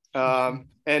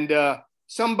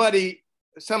 Somebody,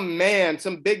 some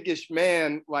biggish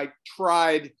man, like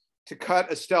tried to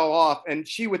cut Estelle off, and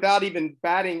she, without even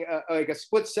batting like a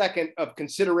split second of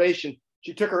consideration,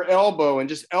 she took her elbow and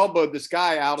just elbowed this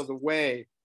guy out of the way.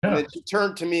 And then she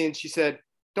turned to me and she said,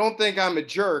 "Don't think I'm a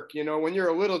jerk. You know, when you're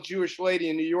a little Jewish lady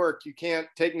in New York, you can't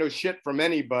take no shit from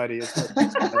anybody."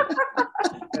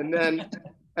 And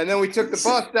then we took the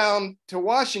bus down to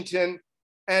Washington,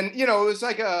 and you know, it was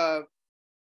like a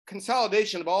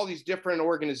consolidation of all these different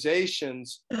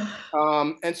organizations.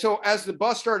 And so as the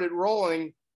bus started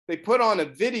rolling, they put on a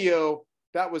video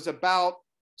that was about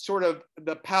sort of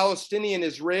the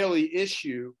Palestinian-Israeli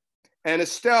issue. And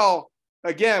Estelle,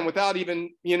 again, without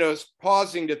even, you know,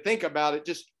 pausing to think about it,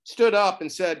 just stood up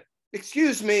and said,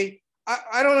 "Excuse me,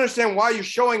 I don't understand why you're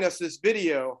showing us this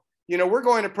video. You know, we're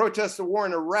going to protest the war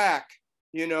in Iraq,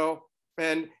 you know,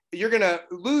 and you're going to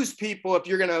lose people if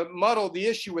you're going to muddle the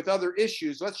issue with other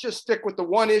issues. Let's just stick with the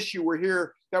one issue we're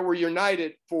here, that we're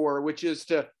united for, which is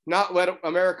to not let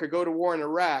America go to war in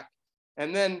Iraq."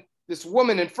 And then this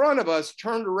woman in front of us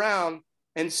turned around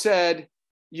and said,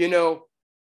 "You know,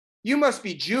 you must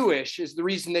be Jewish is the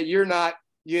reason that you're not,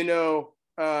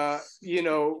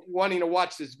 wanting to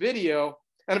watch this video."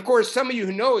 And of course, some of you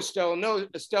who know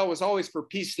Estelle was always for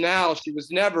peace now. She was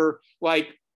never like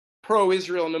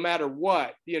pro-Israel no matter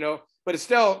what, you know. But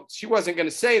Estelle, she wasn't going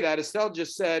to say that. Estelle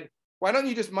just said, "Why don't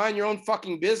you just mind your own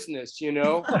fucking business, you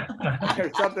know?"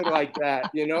 Or something like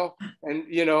that, you know. And,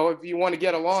 you know, if you want to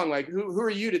get along, like, who are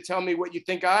you to tell me what you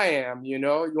think I am, you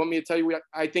know? You want me to tell you what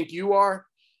I think you are,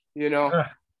 you know?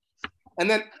 And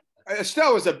then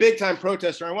Estelle was a big time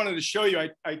protester. I wanted to show you,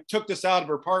 I took this out of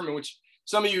her apartment, which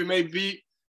some of you may be,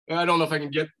 I don't know if I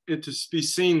can get it to be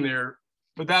seen there,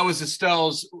 but that was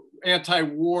Estelle's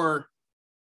anti-war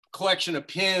collection of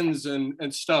pins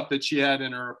and stuff that she had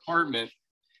in her apartment.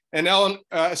 And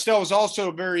Estelle was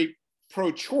also very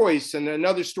pro-choice. And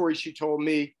another story she told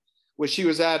me was she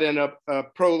was at a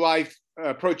pro-life,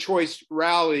 pro-choice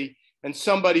rally, and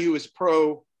somebody who was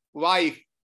pro-life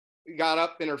got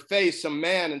up in her face, some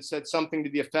man, and said something to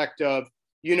the effect of,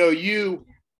 "You know, you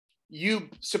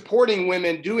supporting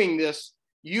women doing this,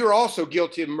 you're also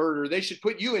guilty of murder. They should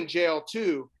put you in jail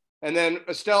too." And then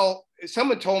Estelle,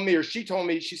 someone told me, or she told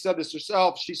me, she said this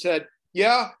herself. She said,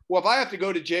 "Yeah, well, if I have to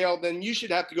go to jail, then you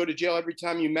should have to go to jail every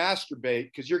time you masturbate,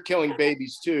 because you're killing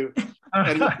babies too."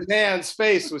 And the man's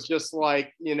face was just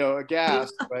like, you know,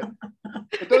 aghast. But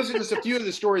those are just a few of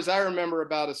the stories I remember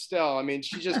about Estelle. I mean,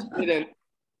 she just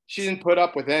didn't put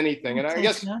up with anything. And I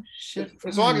guess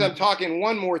as long as I'm talking,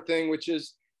 one more thing, which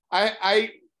is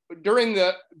I during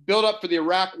the build up for the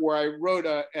Iraq war, I wrote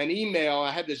an email.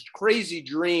 I had this crazy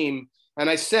dream, and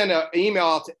I sent an email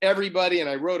out to everybody, and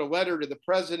I wrote a letter to the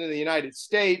President of the United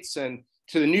States and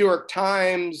to the New York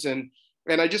Times, and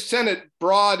I just sent it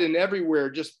broad and everywhere,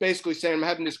 just basically saying, "I'm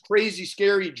having this crazy,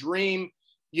 scary dream,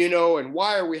 you know, and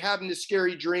why are we having this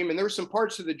scary dream?" And there were some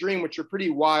parts of the dream which are pretty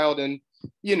wild and,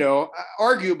 you know,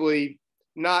 arguably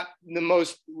not the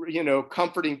most, you know,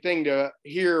 comforting thing to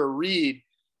hear or read.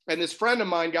 And this friend of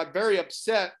mine got very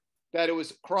upset that it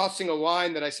was crossing a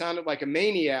line, that I sounded like a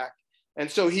maniac.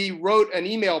 And so he wrote an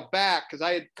email back, because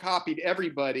I had copied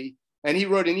everybody, and he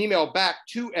wrote an email back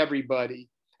to everybody.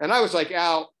 And I was like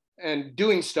out and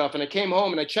doing stuff, and I came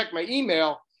home and I checked my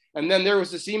email, and then there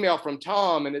was this email from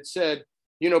Tom, and it said,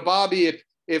 "You know, Bobby,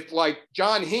 if like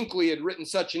John Hinckley had written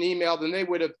such an email, then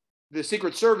the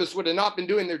Secret Service would have not been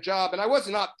doing their job." And I was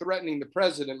not threatening the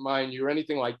president, mind you, or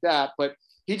anything like that, but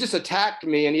he just attacked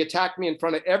me, and he attacked me in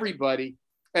front of everybody.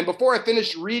 And before I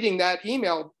finished reading that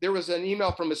email, there was an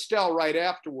email from Estelle right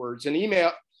afterwards.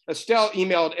 Estelle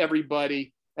emailed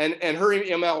everybody, and her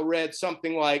email read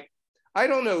something like, "I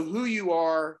don't know who you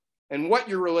are and what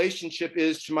your relationship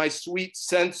is to my sweet,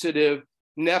 sensitive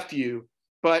nephew,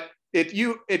 but if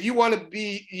you want to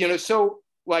be, you know, so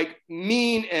like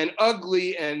mean and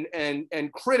ugly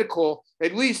and critical,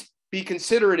 at least be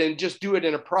considerate and just do it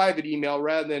in a private email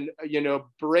rather than, you know,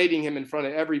 berating him in front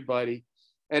of everybody."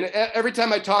 And every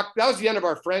time I talked, that was the end of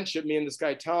our friendship, me and this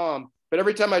guy, Tom. But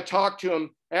every time I talked to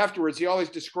him afterwards, he always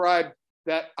described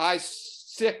that I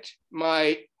sicked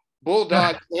my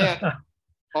bulldog aunt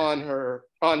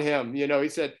on him. You know, he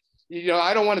said, "You know,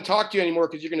 I don't want to talk to you anymore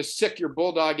because you're going to sick your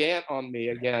bulldog aunt on me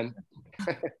again."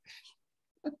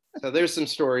 So there's some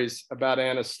stories about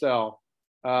Aunt Estelle.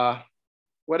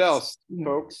 What else,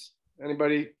 folks?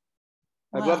 Anybody?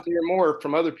 I'd love to hear more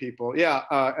from other people. Yeah,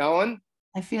 Ellen?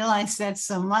 I feel I said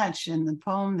so much in the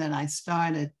poem that I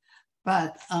started,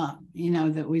 but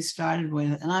that we started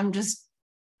with. And I'm just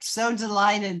so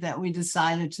delighted that we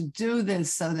decided to do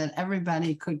this so that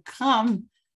everybody could come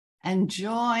and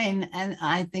join. And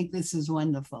I think this is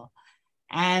wonderful.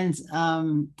 And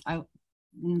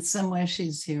in some way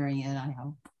she's hearing it, I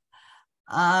hope.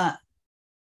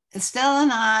 Estelle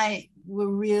and I were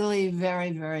really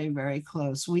very, very, very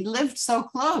close. We lived so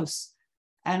close,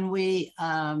 and we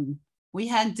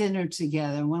had dinner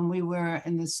together when we were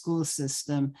in the school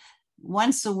system.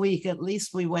 Once a week, at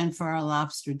least, we went for our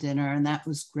lobster dinner, and that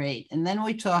was great. And then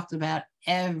we talked about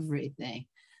everything.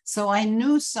 So I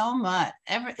knew so much,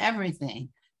 everything,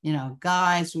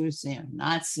 guys we were seeing,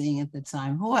 not seeing at the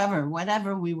time, whoever,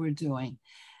 whatever we were doing.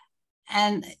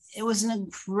 And it was an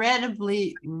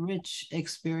incredibly rich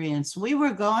experience. We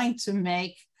were going to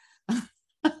make, we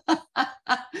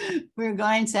were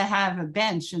going to have a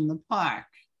bench in the park.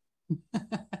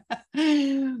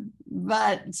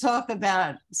 But talk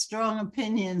about strong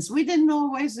opinions. We didn't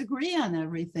always agree on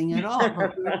everything at all,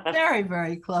 but we were very,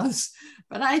 very close.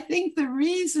 But I think the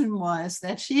reason was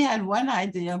that she had one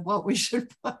idea of what we should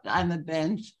put on the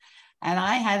bench, and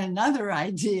I had another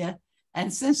idea.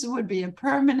 And since it would be a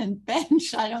permanent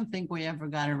bench, I don't think we ever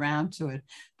got around to it.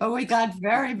 But we got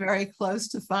very, very close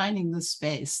to finding the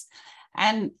space.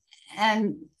 And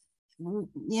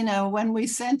when we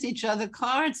sent each other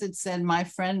cards, it said, "My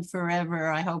friend forever.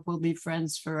 I hope we'll be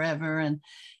friends forever."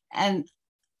 And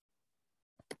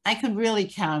I could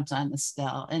really count on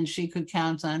Estelle, and she could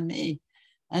count on me.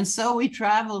 And so we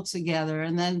traveled together.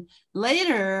 And then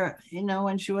later,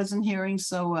 when she wasn't hearing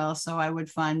so well, so I would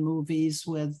find movies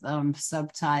with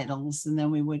subtitles, and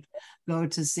then we would go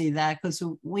to see that, because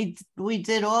we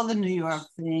did all the New York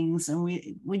things, and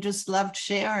we just loved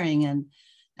sharing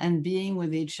and being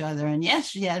with each other. And yes,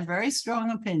 she had very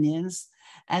strong opinions.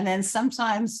 And then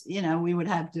sometimes, we would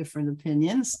have different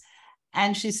opinions.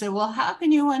 And she said, "Well, how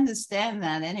can you understand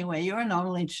that anyway? You're an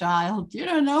only child. You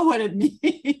don't know what it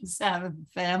means to have a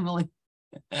family."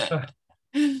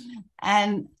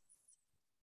 And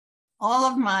all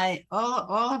of my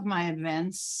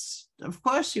events, of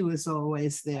course, she was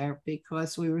always there,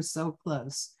 because we were so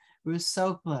close. We were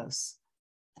so close.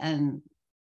 And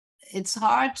it's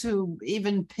hard to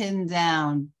even pin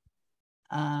down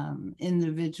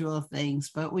individual things,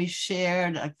 but we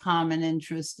shared a common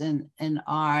interest in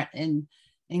art and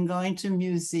in going to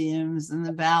museums and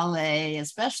the ballet.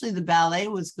 Especially the ballet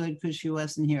was good because she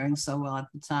wasn't hearing so well at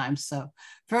the time. So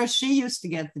first she used to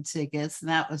get the tickets, and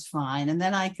that was fine. And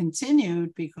then I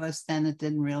continued, because then it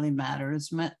didn't really matter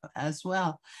as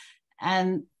well.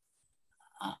 And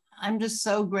I'm just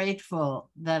so grateful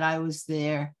that I was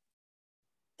there.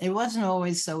 It wasn't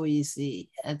always so easy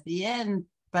at the end,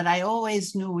 but I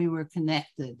always knew we were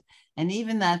connected. And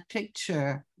even that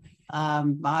picture,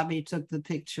 Bobby took the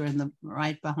picture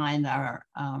right behind our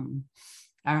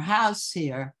house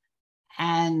here.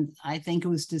 And I think it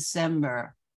was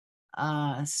December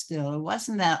still. It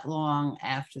wasn't that long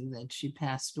after that she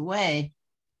passed away.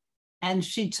 And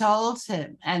she told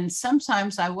him, and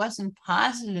sometimes I wasn't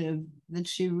positive that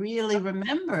she really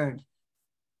remembered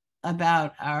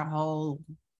about our whole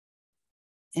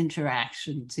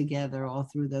interaction together all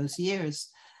through those years.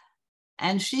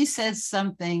 And she said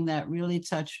something that really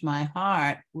touched my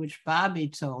heart, which Bobby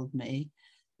told me,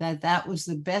 that was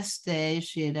the best day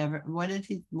she had ever. What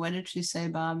did she say,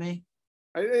 Bobby?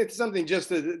 It's something just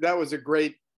that was a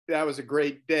great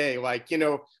day. Like, she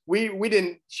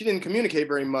didn't communicate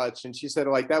very much, and she said,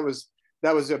 like, that was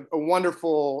a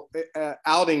wonderful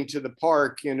outing to the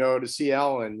park, to see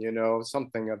Ellen,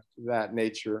 something of that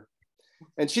nature.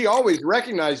 And she always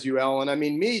recognized you, Ellen. I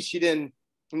mean, me, she didn't,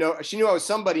 she knew I was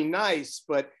somebody nice,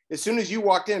 but as soon as you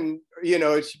walked in,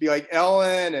 she'd be like,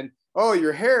 "Ellen," and, "Oh,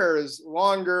 your hair is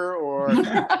longer," or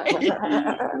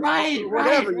right,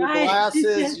 whatever, your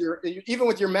glasses, even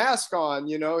with your mask on,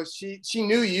 she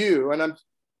knew you. And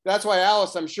that's why,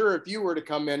 Alice, I'm sure if you were to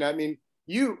come in, I mean,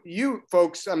 you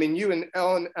folks, I mean, you and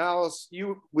Ellen, Alice,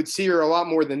 you would see her a lot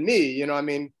more than me, I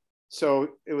mean.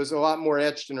 So it was a lot more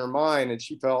etched in her mind, and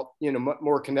she felt,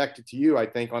 more connected to you, I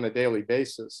think, on a daily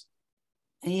basis.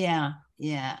 Yeah.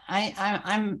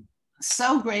 I'm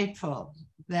so grateful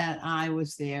that I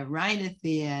was there right at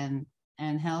the end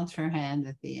and held her hand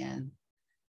at the end.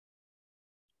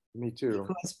 Me too.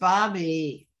 Because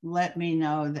Bobby let me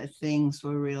know that things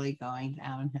were really going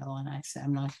downhill, and I said,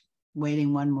 "I'm not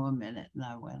waiting one more minute," and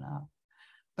I went up.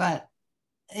 But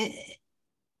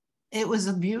it was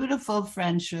a beautiful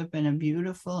friendship, and a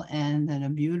beautiful end, and a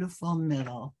beautiful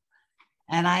middle.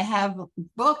 And I have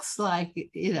books like,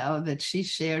 you know, that she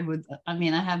shared with, I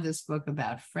mean, I have this book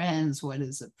about friends, what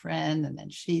is a friend? And then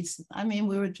I mean,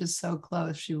 we were just so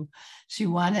close. She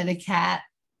wanted a cat.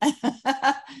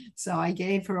 So I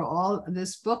gave her all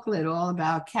this booklet all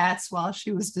about cats while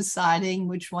she was deciding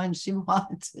which one she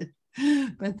wanted.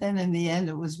 But then in the end,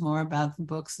 it was more about the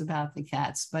books about the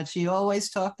cats. But she always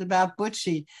talked about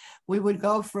Butchie. We would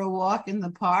go for a walk in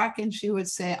the park and she would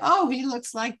say, oh, he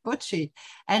looks like Butchie.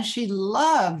 And she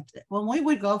loved, when we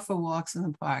would go for walks in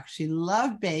the park, she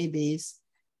loved babies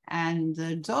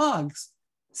and dogs.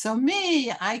 So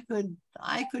me, I could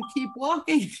keep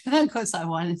walking because I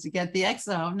wanted to get the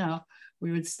exo. No,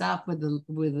 we would stop with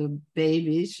the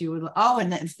babies. She would, oh,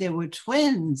 and if there were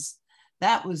twins,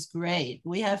 that was great.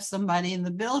 We have somebody in the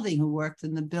building who worked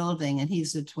in the building and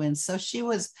he's a twin. So she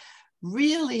was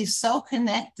really so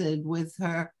connected with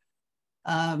her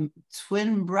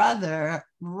twin brother,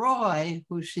 Roy,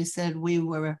 who she said we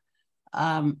were,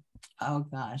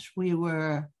 we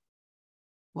were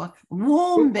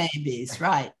womb babies,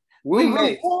 right? Womb we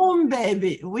mates. were womb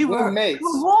baby. We were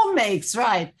womb mates,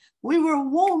 right? We were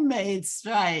womb mates,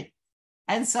 right?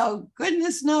 And so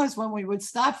goodness knows when we would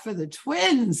stop for the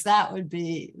twins, that would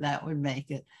make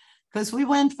it. Because we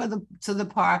went to the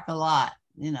park a lot,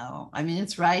 you know. I mean,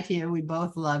 it's right here. We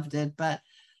both loved it. But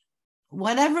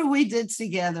whatever we did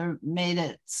together made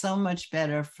it so much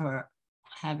better for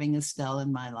having Estelle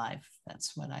in my life.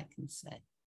 That's what I can say.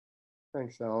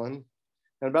 Thanks, Ellen.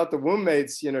 And about the womb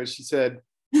mates, you know, she said,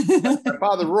 my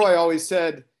father Roy always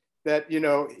said that, you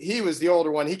know, he was the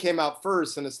older one. He came out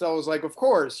first. And Estelle was like, of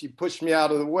course, you pushed me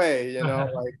out of the way, you know,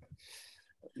 like,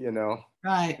 you know.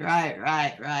 Right.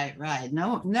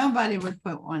 No, nobody would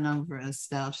put one over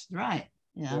Estelle. She's right.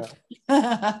 Yeah.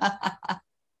 Does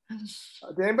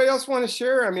anybody else want to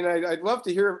share? I mean, I'd love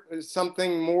to hear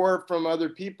something more from other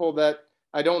people that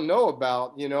I don't know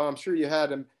about. You know, I'm sure you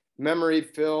had a memory,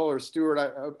 Phil or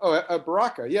Stuart.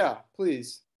 Baraka. Yeah,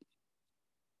 please.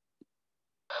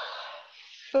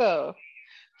 So,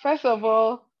 first of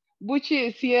all, Bucci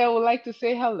is here. I would like to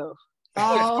say hello.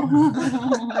 Oh.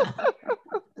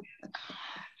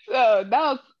 So that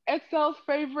was Estelle's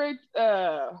favorite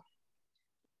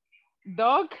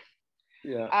dog.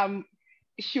 Yeah.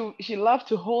 She loved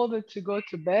to hold it to go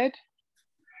to bed,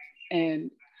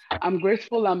 and I'm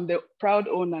grateful I'm the proud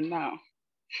owner now.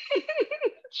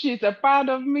 She's a part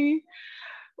of me.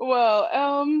 Well,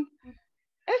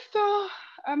 Estelle,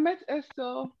 I met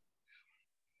Estelle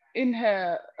in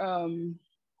her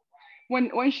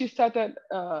when she started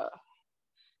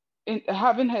in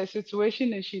having her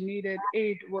situation and she needed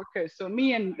aid workers. So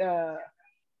me and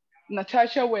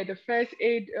Natasha were the first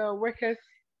aid workers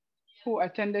who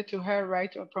attended to her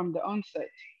right from the onset.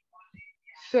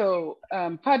 So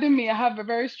pardon me, I have a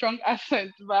very strong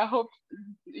accent, but I hope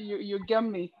you get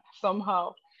me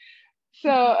somehow.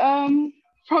 So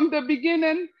from the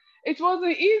beginning, it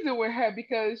wasn't easy with her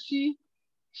because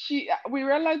we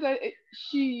realized that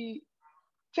she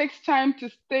takes time to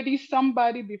study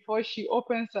somebody before she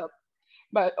opens up.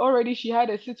 But already she had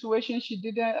a situation she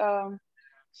didn't,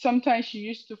 sometimes she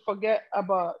used to forget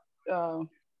about her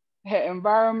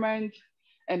environment,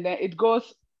 and then it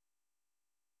goes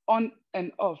on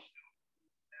and off.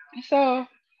 So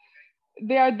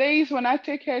there are days when I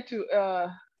take her to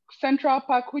Central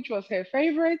Park, which was her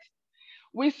favorite.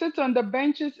 We sit on the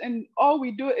benches and all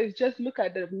we do is just look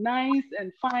at the nice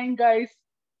and fine guys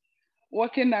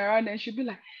walking around, and she'd be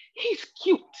like, he's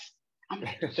cute. I'm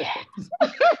like, yes.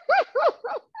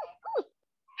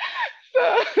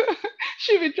 So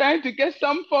she'd be trying to get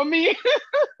some for me.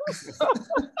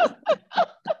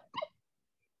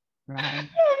 Right.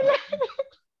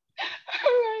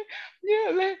 I'm like,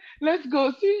 yeah, let's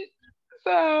go.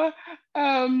 So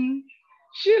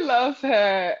she loves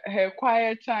her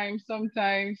quiet time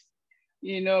sometimes,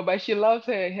 you know, but she loves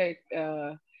her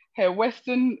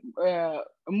Western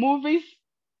movies.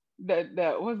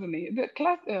 That wasn't it. The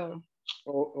class.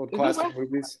 Old classic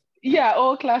movies. Yeah,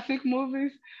 old classic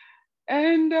movies,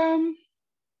 and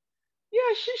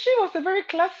yeah, she was a very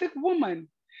classic woman.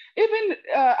 Even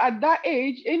at that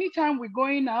age, anytime we're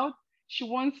going out, she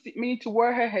wants me to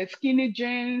wear her skinny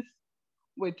jeans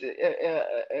with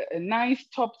a nice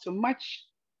top to match,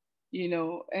 you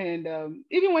know. And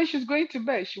even when she's going to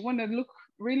bed, she want to look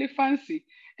really fancy.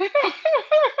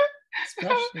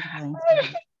 Especially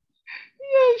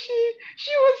yeah,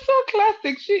 she was so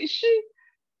classic.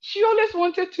 She always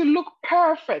wanted to look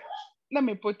perfect. Let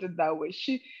me put it that way.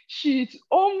 She's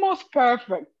almost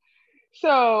perfect.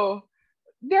 So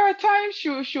there are times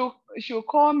she'll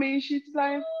call me. She's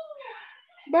like,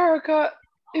 Baraka,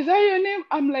 is that your name?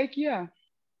 I'm like, yeah.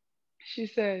 She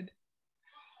said,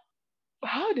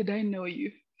 how did I know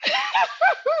you?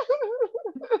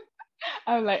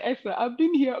 I'm like, Estelle, I've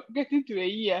been here getting to a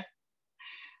year.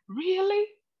 Really?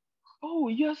 Oh,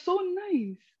 you're so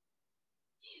nice.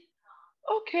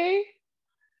 Okay.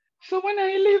 So when are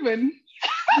you leaving?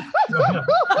 I'm not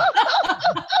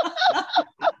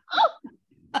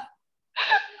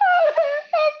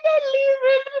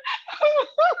leaving.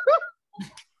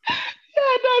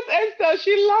 Yeah, that's Estelle.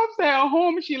 She loves her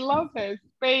home. She loves her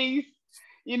space.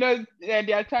 You know,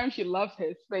 there are times she loves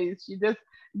her space. She just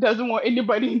doesn't want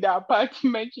anybody in the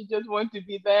apartment. She just wants to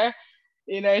be there.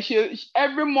 You know, she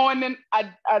every morning,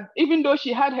 even though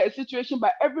she had her situation,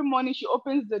 but every morning she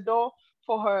opens the door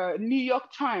for her New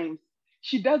York Times.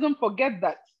 She doesn't forget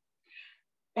that.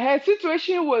 Her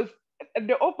situation was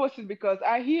the opposite, because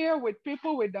I hear with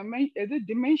people with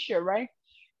dementia, right?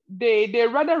 They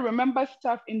rather remember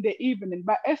stuff in the evening,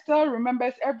 but Estelle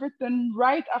remembers everything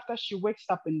right after she wakes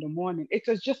up in the morning. It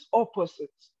was just opposite,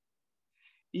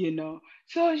 you know.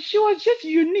 So she was just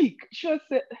unique. She was,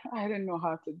 I don't know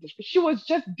how to describe. She was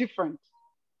just different,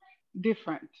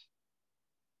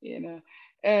 you know.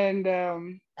 And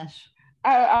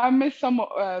I miss some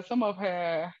of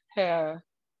her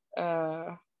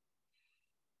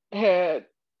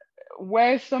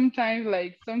where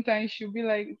sometimes she'll be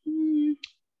like,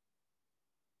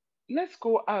 let's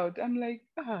go out. I'm like,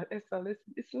 Estelle,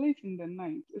 it's late in the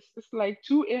night. It's like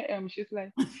 2 a.m. She's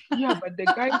like, yeah, but the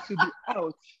guys should be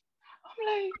out. I'm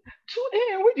like, 2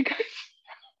 a.m. Where you guys?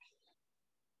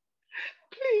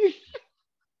 Please.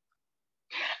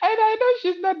 And I know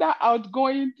she's not that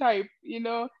outgoing type, you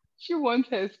know. She wants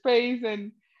her space,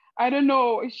 and I don't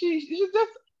know. She's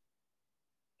just,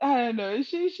 I don't know.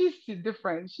 She's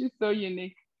different. She's so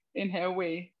unique in her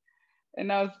way. And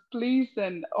I was pleased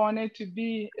and honored to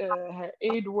be her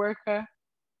aid worker.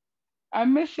 I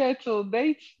miss her till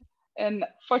date. And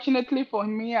fortunately for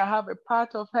me, I have a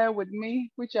part of her with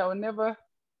me, which I will never,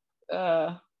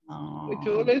 it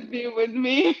will always be with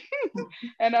me.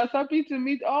 And I was happy to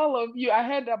meet all of you. I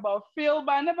heard about Phil,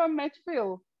 but I never met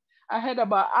Phil. I heard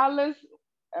about Alice,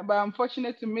 but I'm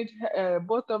fortunate to meet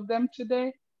both of them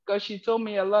today, because she told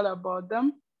me a lot about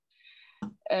them.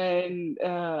 And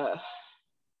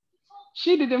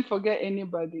she didn't forget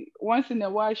anybody. Once in a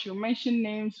while, she'll mention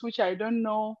names which I don't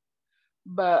know,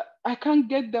 but I can't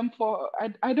get them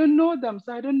I don't know them,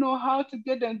 so I don't know how to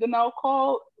get them. Then I'll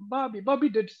call Bobby. Bobby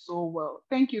did so well.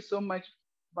 Thank you so much,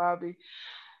 Bobby.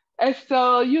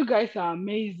 Estelle, you guys are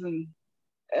amazing.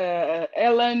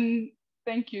 Ellen,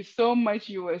 thank you so much.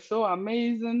 You were so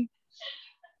amazing.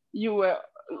 You were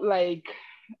like,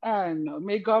 I don't know,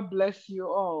 may God bless you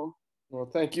all. Well,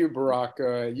 thank you,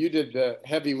 Barack. You did the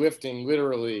heavy lifting,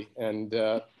 literally and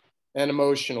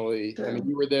emotionally. I mean,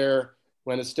 you were there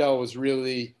when Estelle was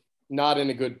really not in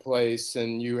a good place,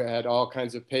 and you had all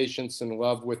kinds of patience and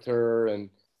love with her. And,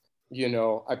 you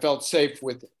know, I felt safe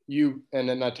with you and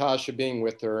then Natasha being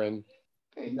with her. And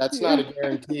that's not a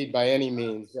guaranteed by any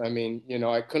means. I mean, you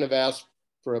know, I couldn't have asked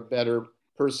for a better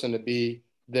person to be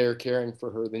there caring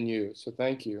for her than you. So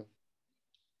thank you.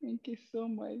 Thank you so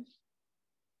much.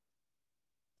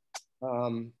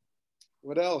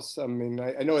 What else? I mean,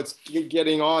 I know it's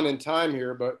getting on in time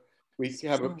here, but we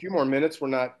have a few more minutes. We're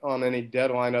not on any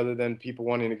deadline other than people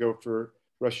wanting to go for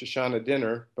Rosh Hashanah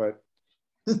dinner. But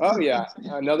oh yeah,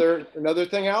 another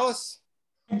thing, Alice.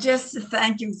 Just to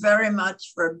thank you very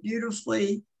much for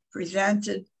beautifully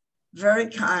presented, very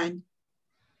kind,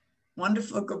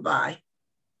 wonderful goodbye.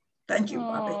 Thank you,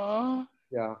 Bobby.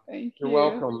 Yeah, thank you're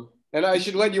welcome. And I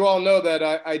should let you all know that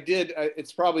I did,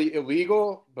 it's probably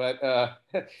illegal, but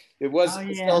it was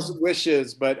Estelle's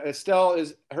wishes. But Estelle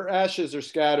her ashes are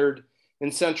scattered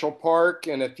in Central Park.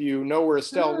 And if you know where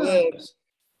Estelle lives,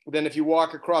 then if you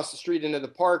walk across the street into the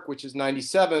park, which is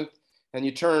 97th, and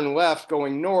you turn left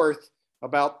going north,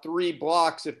 about 3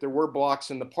 blocks, if there were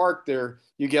blocks in the park there,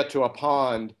 you get to a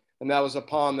pond. And that was a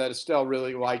pond that Estelle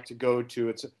really liked to go to.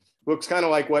 It looks kind of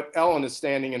like what Ellen is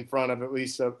standing in front of, at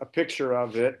least a picture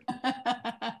of it.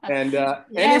 And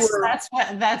yes,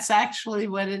 that's actually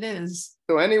what it is.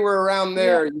 So anywhere around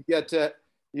there, you get to,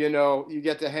 you know, you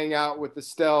get to hang out with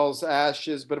Estelle's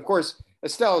ashes. But of course,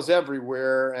 Estelle is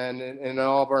everywhere, and in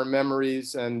all of our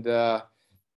memories, and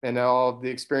all of the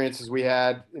experiences we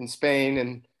had in Spain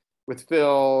and with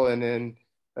Phil, and in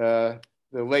the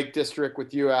Lake District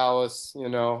with you, Alice, you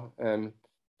know, and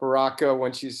Baraka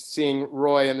when she's seeing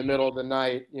Roy in the middle of the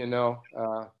night, you know.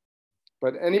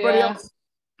 But anybody else?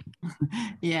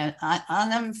 Yeah, I'll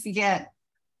never forget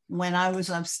when I was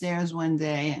upstairs one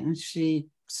day and she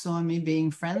saw me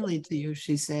being friendly to you.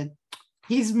 She said,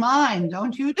 He's mine.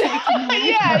 Don't you take him away.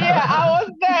 Yeah, I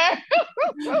was there.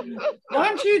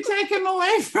 Don't you take him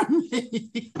away from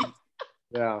me.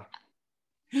 Yeah.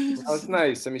 That was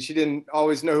nice. I mean, she didn't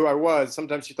always know who I was.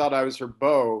 Sometimes she thought I was her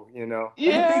beau, you know.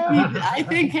 Yeah. I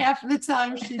think half the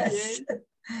time she did.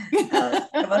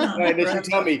 And then she'd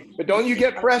tell me, but don't you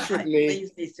get fresh with me.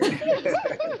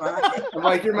 I'm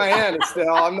like, you're my aunt,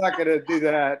 Estelle. I'm not going to do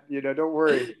that. You know, don't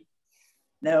worry.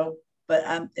 No, but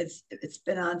it's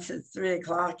been on since 3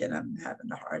 o'clock and I'm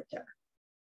having a hard time.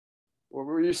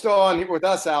 Well, you're still on with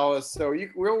us, Alice. So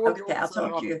we'll okay, I'll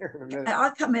talk to you.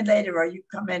 I'll come in later, or you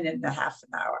come in a half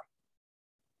an hour.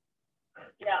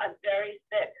 Yeah, I'm very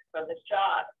sick for this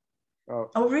job.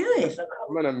 Oh, really?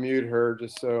 I'm going to mute her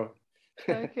just so.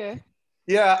 Okay.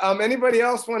 Yeah. Anybody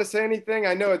else want to say anything?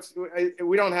 I know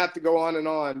we don't have to go on and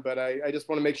on, but I just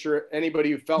want to make sure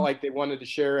anybody who felt like they wanted to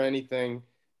share anything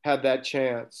had that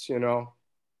chance, you know.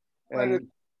 And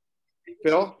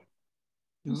Phil?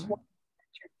 Just what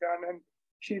you've done, and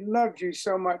she loved you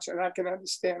so much, and I can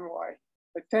understand why.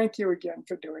 But thank you again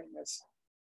for doing this.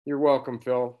 You're welcome,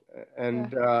 Phil.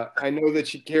 And I know that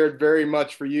she cared very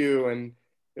much for you, and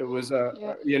it was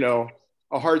you know,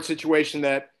 a hard situation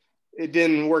that it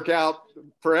didn't work out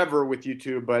forever with you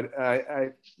two. But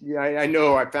I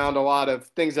know I found a lot of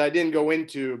things I didn't go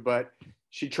into, but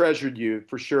she treasured you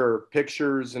for sure.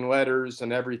 Pictures and letters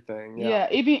and everything. Yeah,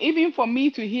 even for me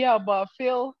to hear about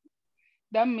Phil,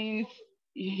 that means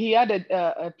he had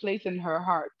a place in her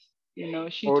heart. You know,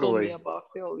 she told me about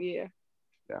Phil. Yeah.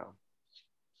 Yeah.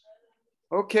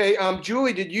 Okay.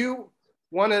 Julie, did you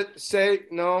want to say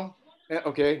no?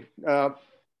 Okay.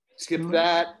 Skip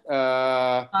that.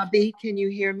 Bobby, can you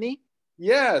hear me?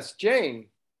 Yes, Jane.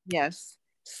 Yes.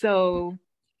 So,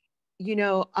 you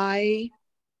know, I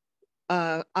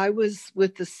was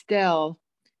with Estelle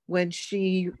when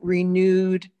she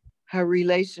renewed her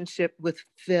relationship with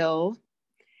Phil,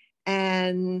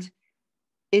 and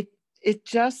it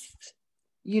just,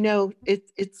 you know,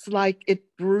 it's like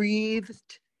it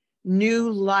breathed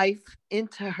new life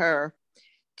into her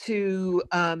to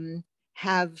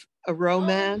have a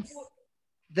romance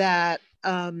that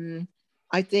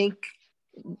I think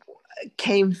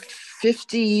came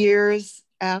 50 years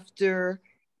after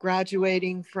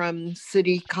graduating from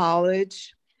City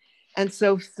College. And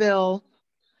so Phil,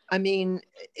 I mean,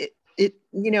 it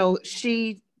you know,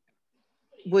 she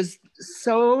was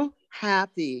so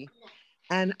happy,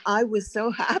 and I was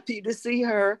so happy to see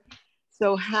her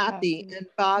so happy. And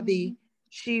Bobby,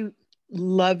 she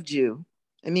loved you.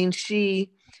 I mean, she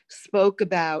spoke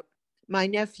about my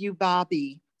nephew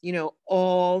Bobby, you know,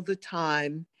 all the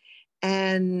time.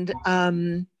 And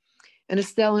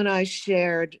Estelle and I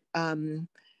shared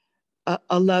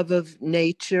a love of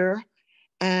nature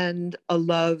and a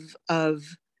love of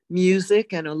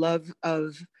music and a love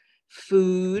of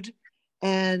food,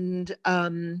 and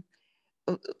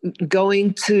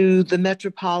going to the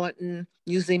Metropolitan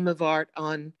Museum of Art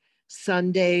on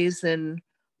Sundays and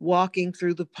walking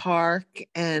through the park.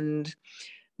 And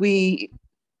we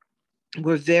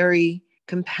were very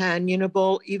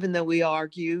companionable, even though we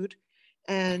argued.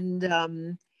 And,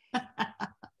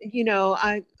 you know,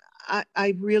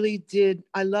 I really did.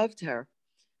 I loved her.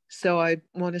 So I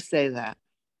want to say that.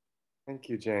 Thank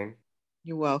you, Jane.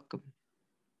 You're welcome.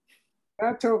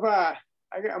 Tova,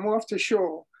 I'm off to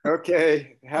show.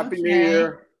 Okay. Happy New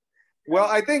Year. Well,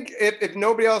 I think if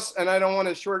nobody else, and I don't want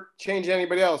to shortchange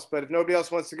anybody else, but if nobody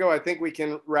else wants to go, I think we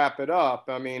can wrap it up.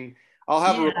 I mean, I'll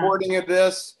have a recording of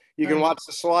this. You can watch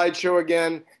the slideshow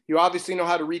again. You obviously know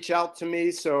how to reach out to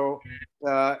me. So,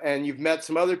 and you've met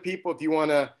some other people. If you want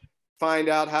to find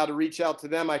out how to reach out to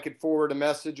them, I could forward a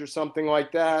message or something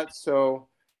like that. So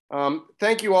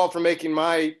thank you all for making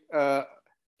my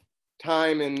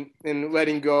time in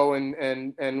letting go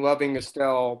and loving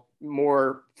Estelle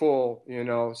more full, you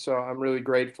know. So I'm really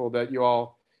grateful that you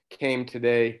all came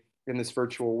today in this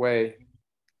virtual way.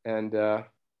 And I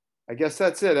guess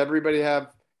that's it. Everybody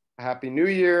have a happy New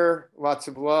Year, lots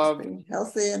of love.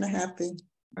 Healthy and happy.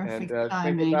 And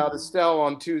think about Estelle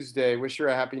on Tuesday. Wish her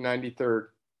a happy 93rd.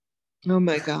 Oh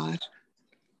my God.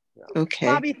 Okay.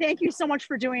 Bobby, thank you so much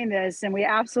for doing this. And we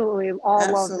absolutely all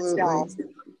love Estelle.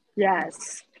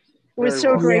 Yes. It was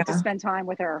so great to spend time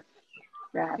with her.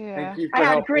 Yeah. Thank you for I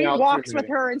had great helping out walks too. with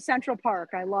her in Central Park.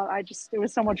 It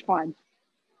was so much fun.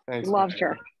 Thanks. Loved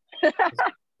her.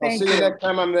 I'll see you next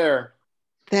time I'm there.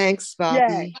 Thanks,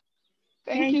 Bobby.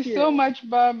 Thank you so much,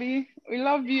 Bobby. We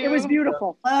love you. It was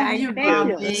beautiful. Love you,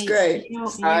 Bobby. It's great.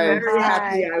 I'm very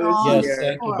happy I was here.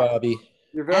 Thank you, Bobby.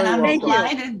 You're very and I'm welcome.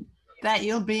 delighted that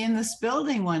you'll be in this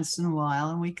building once in a while,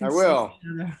 and we can I will. see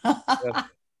each other. Yes.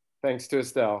 Thanks to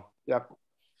Estelle. Yep.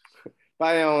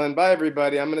 Bye, Ellen. Bye,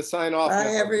 everybody. I'm going to sign off. Bye, now.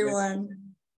 everyone.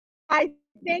 Thank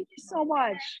you so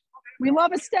much. We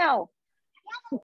love Estelle.